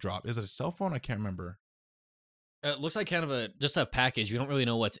 What does she drop? Is it a cell phone? I can't remember. It looks like kind of just a package. We don't really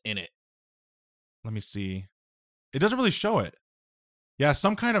know what's in it. Let me see. It doesn't really show it. Yeah,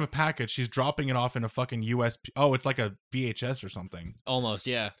 some kind of a package. She's dropping it off in a fucking USB. Oh, it's like a VHS or something. Almost,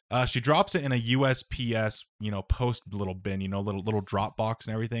 yeah. She drops it in a USPS, post little bin, little drop box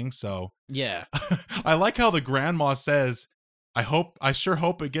and everything. So Yeah. I like how the grandma says, I sure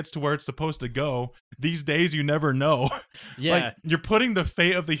hope it gets to where it's supposed to go. These days you never know. Yeah. Like, you're putting the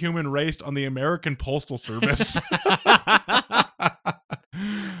fate of the human race on the American Postal Service.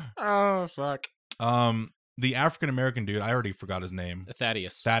 Oh, fuck. The African American dude, I already forgot his name.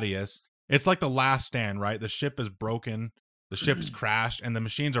 Thaddeus. It's like the last stand, right? The ship is broken, the ship's crashed, and the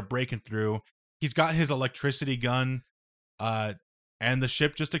machines are breaking through. He's got his electricity gun, and the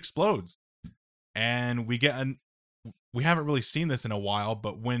ship just explodes. And we haven't really seen this in a while,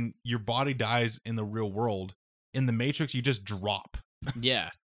 but when your body dies in the real world, in the Matrix, you just drop. Yeah.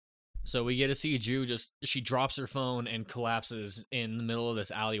 So we get to see Jew she drops her phone and collapses in the middle of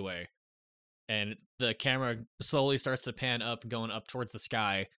this alleyway. And the camera slowly starts to pan up, going up towards the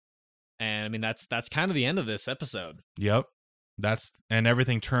sky. And I mean, that's kind of the end of this episode. Yep. And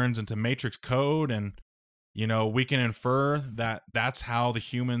everything turns into Matrix code, and we can infer that that's how the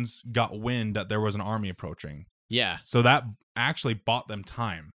humans got wind that there was an army approaching. Yeah. So that actually bought them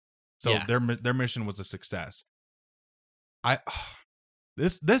time. So Yeah. their mission was a success.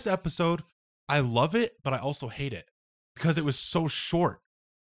 This episode, I love it, but I also hate it because it was so short.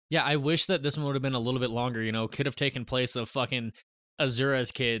 Yeah, I wish that this one would have been a little bit longer, could have taken place of fucking Azura's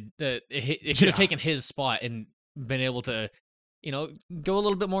kid. It could have taken his spot and been able to, go a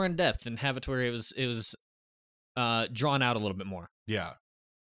little bit more in depth and have it to where it was drawn out a little bit more. Yeah.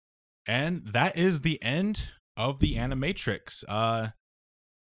 And that is the end of the Animatrix.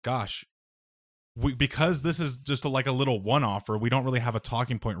 Gosh. Because this is just like a little one-offer, we don't really have a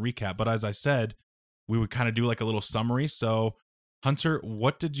talking point recap, but as I said, we would kind of do like a little summary. So Hunter,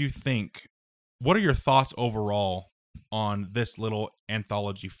 what did you think? What are your thoughts overall on this little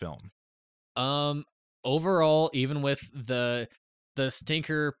anthology film? Overall, even with the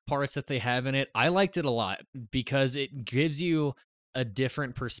stinker parts that they have in it, I liked it a lot because it gives you a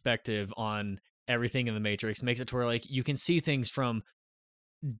different perspective on everything in the Matrix. Makes it to where like you can see things from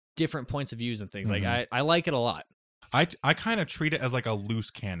different points of views and things. Mhm. Like I like it a lot. I kind of treat it as like a loose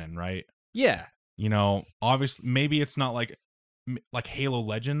canon, right? Yeah. Obviously, maybe it's not like Halo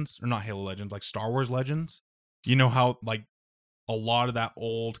Legends, or not Halo Legends, like Star Wars Legends. You know how like a lot of that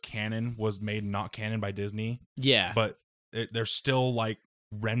old canon was made not canon by Disney. Yeah. But there's still like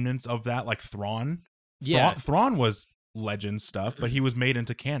remnants of that, like Thrawn. Yeah. Thrawn was legend stuff, but he was made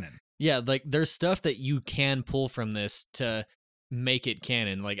into canon. Yeah, like there's stuff that you can pull from this to make it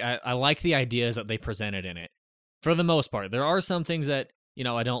canon. Like I like the ideas that they presented in it. For the most part, there are some things that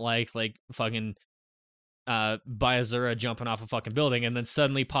I don't like fucking Bayazura jumping off a fucking building and then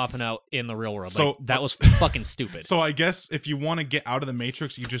suddenly popping out in the real world. So that was fucking stupid. So I guess if you want to get out of the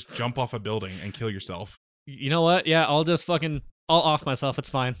Matrix, you just jump off a building and kill yourself. You know what? Yeah, I'll off myself. It's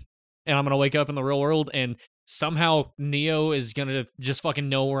fine. And I'm gonna wake up in the real world, and somehow Neo is gonna just fucking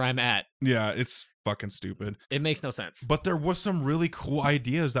know where I'm at. Yeah, it's fucking stupid. It makes no sense. But there was some really cool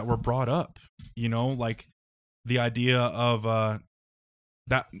ideas that were brought up. Like the idea of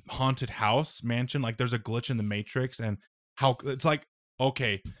that haunted house mansion. Like there's a glitch in the Matrix, and how it's like,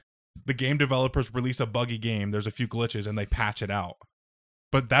 okay, the game developers release a buggy game. There's a few glitches, and they patch it out.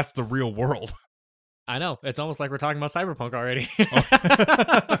 But that's the real world. I know. It's almost like we're talking about Cyberpunk already.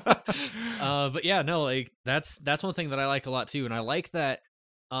 But yeah, no, like that's one thing that I like a lot too. And I like that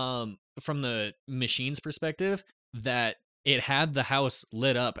from the machine's perspective that it had the house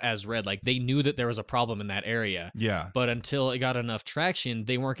lit up as red. Like they knew that there was a problem in that area. Yeah. But until it got enough traction,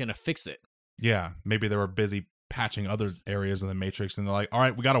 they weren't going to fix it. Yeah. Maybe they were busy patching other areas in the Matrix, and they're like, all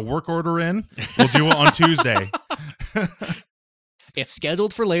right, we got a work order in. We'll do it on Tuesday. It's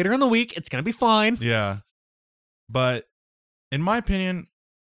scheduled for later in the week. It's going to be fine. Yeah. But in my opinion,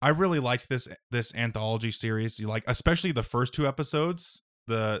 I really liked this anthology series. Especially the first 2 episodes,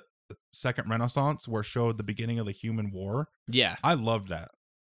 the Second Renaissance, where it showed the beginning of the human war. Yeah. I loved that.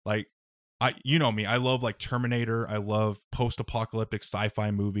 Like, you know me, I love like Terminator. I love post-apocalyptic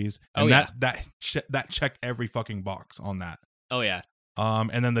sci-fi movies. And that checked every fucking box on that. Oh yeah.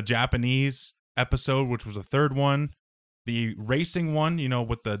 And then the Japanese episode, which was the 3rd one. The racing one,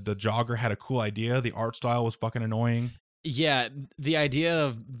 with the jogger, had a cool idea. The art style was fucking annoying. Yeah, the idea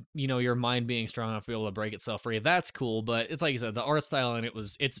of, your mind being strong enough to be able to break itself free, that's cool, but it's like you said, the art style in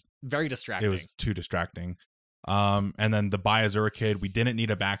it's very distracting. It was too distracting. And then the Bayazura kid, we didn't need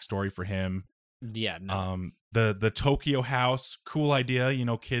a backstory for him. Yeah, no. The Tokyo house, cool idea,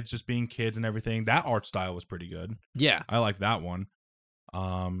 kids just being kids and everything. That art style was pretty good. Yeah. I like that one.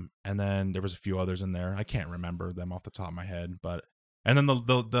 And then there was a few others in there. I can't remember them off the top of my head, and then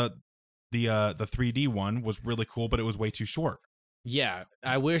the 3D one was really cool, but it was way too short. Yeah,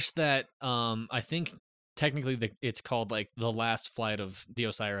 I wish that I think technically it's called like The Last Flight of the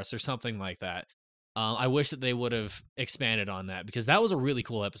Osiris or something like that. I wish that they would have expanded on that because that was a really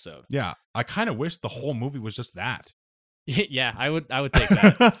cool episode. Yeah, I kind of wish the whole movie was just that. Yeah, I would take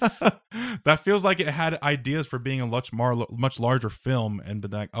that. That feels like it had ideas for being a much larger film, and been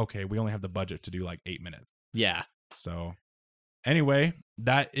like, okay, we only have the budget to do like 8 minutes. Yeah. So anyway,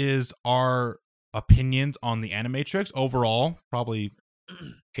 that is our opinions on the Animatrix. Overall, probably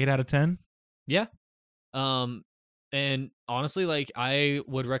 8 out of 10. Yeah. And honestly, like I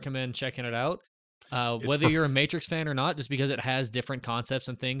would recommend checking it out. Whether you're a Matrix fan or not, just because it has different concepts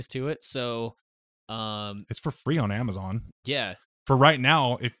and things to it. So it's for free on Amazon. Yeah. For right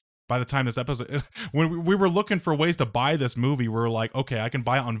now, if by the time this episode, when we were looking for ways to buy this movie, we were like, okay, I can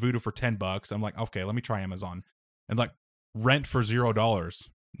buy it on Vudu for $10. I'm like, okay, let me try Amazon, and like rent for $0.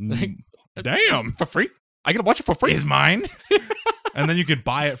 Damn, for free? I gotta watch it for free. Is mine? And then you could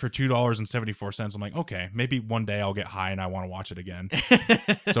buy it for $2.74. I'm like, okay, maybe one day I'll get high and I want to watch it again.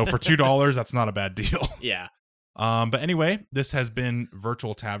 So for $2, that's not a bad deal. Yeah. But anyway, this has been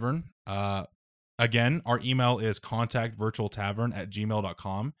Virtual Tavern. Again, our email is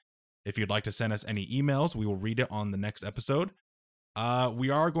contactvirtualtavern@gmail.com. If you'd like to send us any emails, we will read it on the next episode.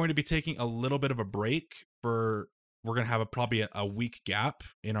 We are going to be taking a little bit of a break we're going to have probably a week gap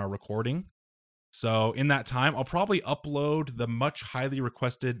in our recording. So in that time, I'll probably upload the much highly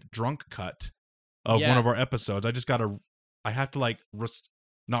requested drunk cut of one of our episodes. I have to like,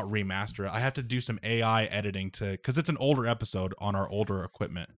 not remaster it. I have to do some AI editing because it's an older episode on our older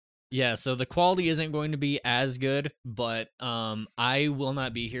equipment. Yeah, so the quality isn't going to be as good, but I will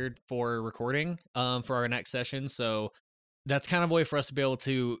not be here for recording for our next session. So that's kind of a way for us to be able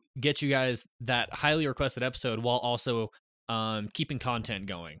to get you guys that highly requested episode while also keeping content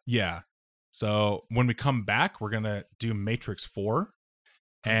going. Yeah. So when we come back, we're going to do Matrix 4.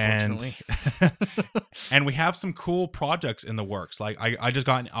 And and we have some cool projects in the works. Like I just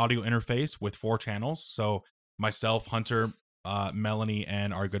got an audio interface with 4 channels. So myself, Hunter, Melanie,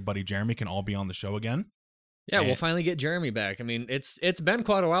 and our good buddy Jeremy can all be on the show again. Yeah, we'll finally get Jeremy back. I mean, it's been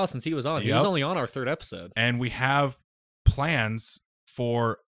quite a while since he was on. He was only on our 3rd episode. And we have plans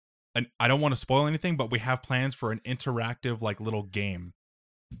for I don't want to spoil anything, but we have plans for an interactive like little game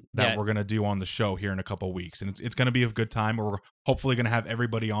that we're going to do on the show here in a couple of weeks. And it's going to be a good time. We're hopefully going to have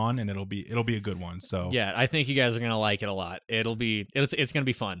everybody on, and it'll be a good one. So yeah, I think you guys are going to like it a lot. It's going to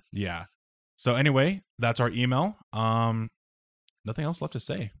be fun. Yeah. So anyway, that's our email. nothing else left to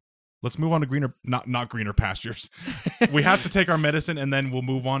say. Let's move on to not greener pastures. We have to take our medicine, and then we'll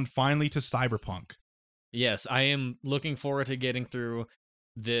move on finally to Cyberpunk. Yes, I am looking forward to getting through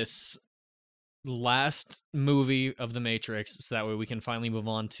this last movie of the Matrix, so that way we can finally move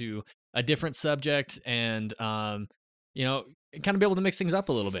on to a different subject and you know, kind of be able to mix things up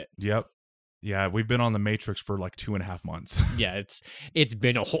a little bit. Yep. Yeah, we've been on the Matrix for like 2.5 months. Yeah, it's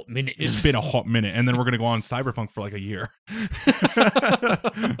been a hot minute. It's been a hot minute, and then we're gonna go on Cyberpunk for like a year.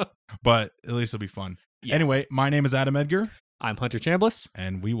 But at least it'll be fun. Yeah. Anyway, my name is Adam Edgar, I'm Hunter Chambliss.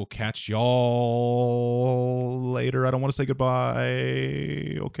 and we will catch y'all later. I don't want to say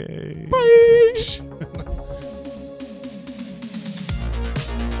goodbye. Okay. Bye.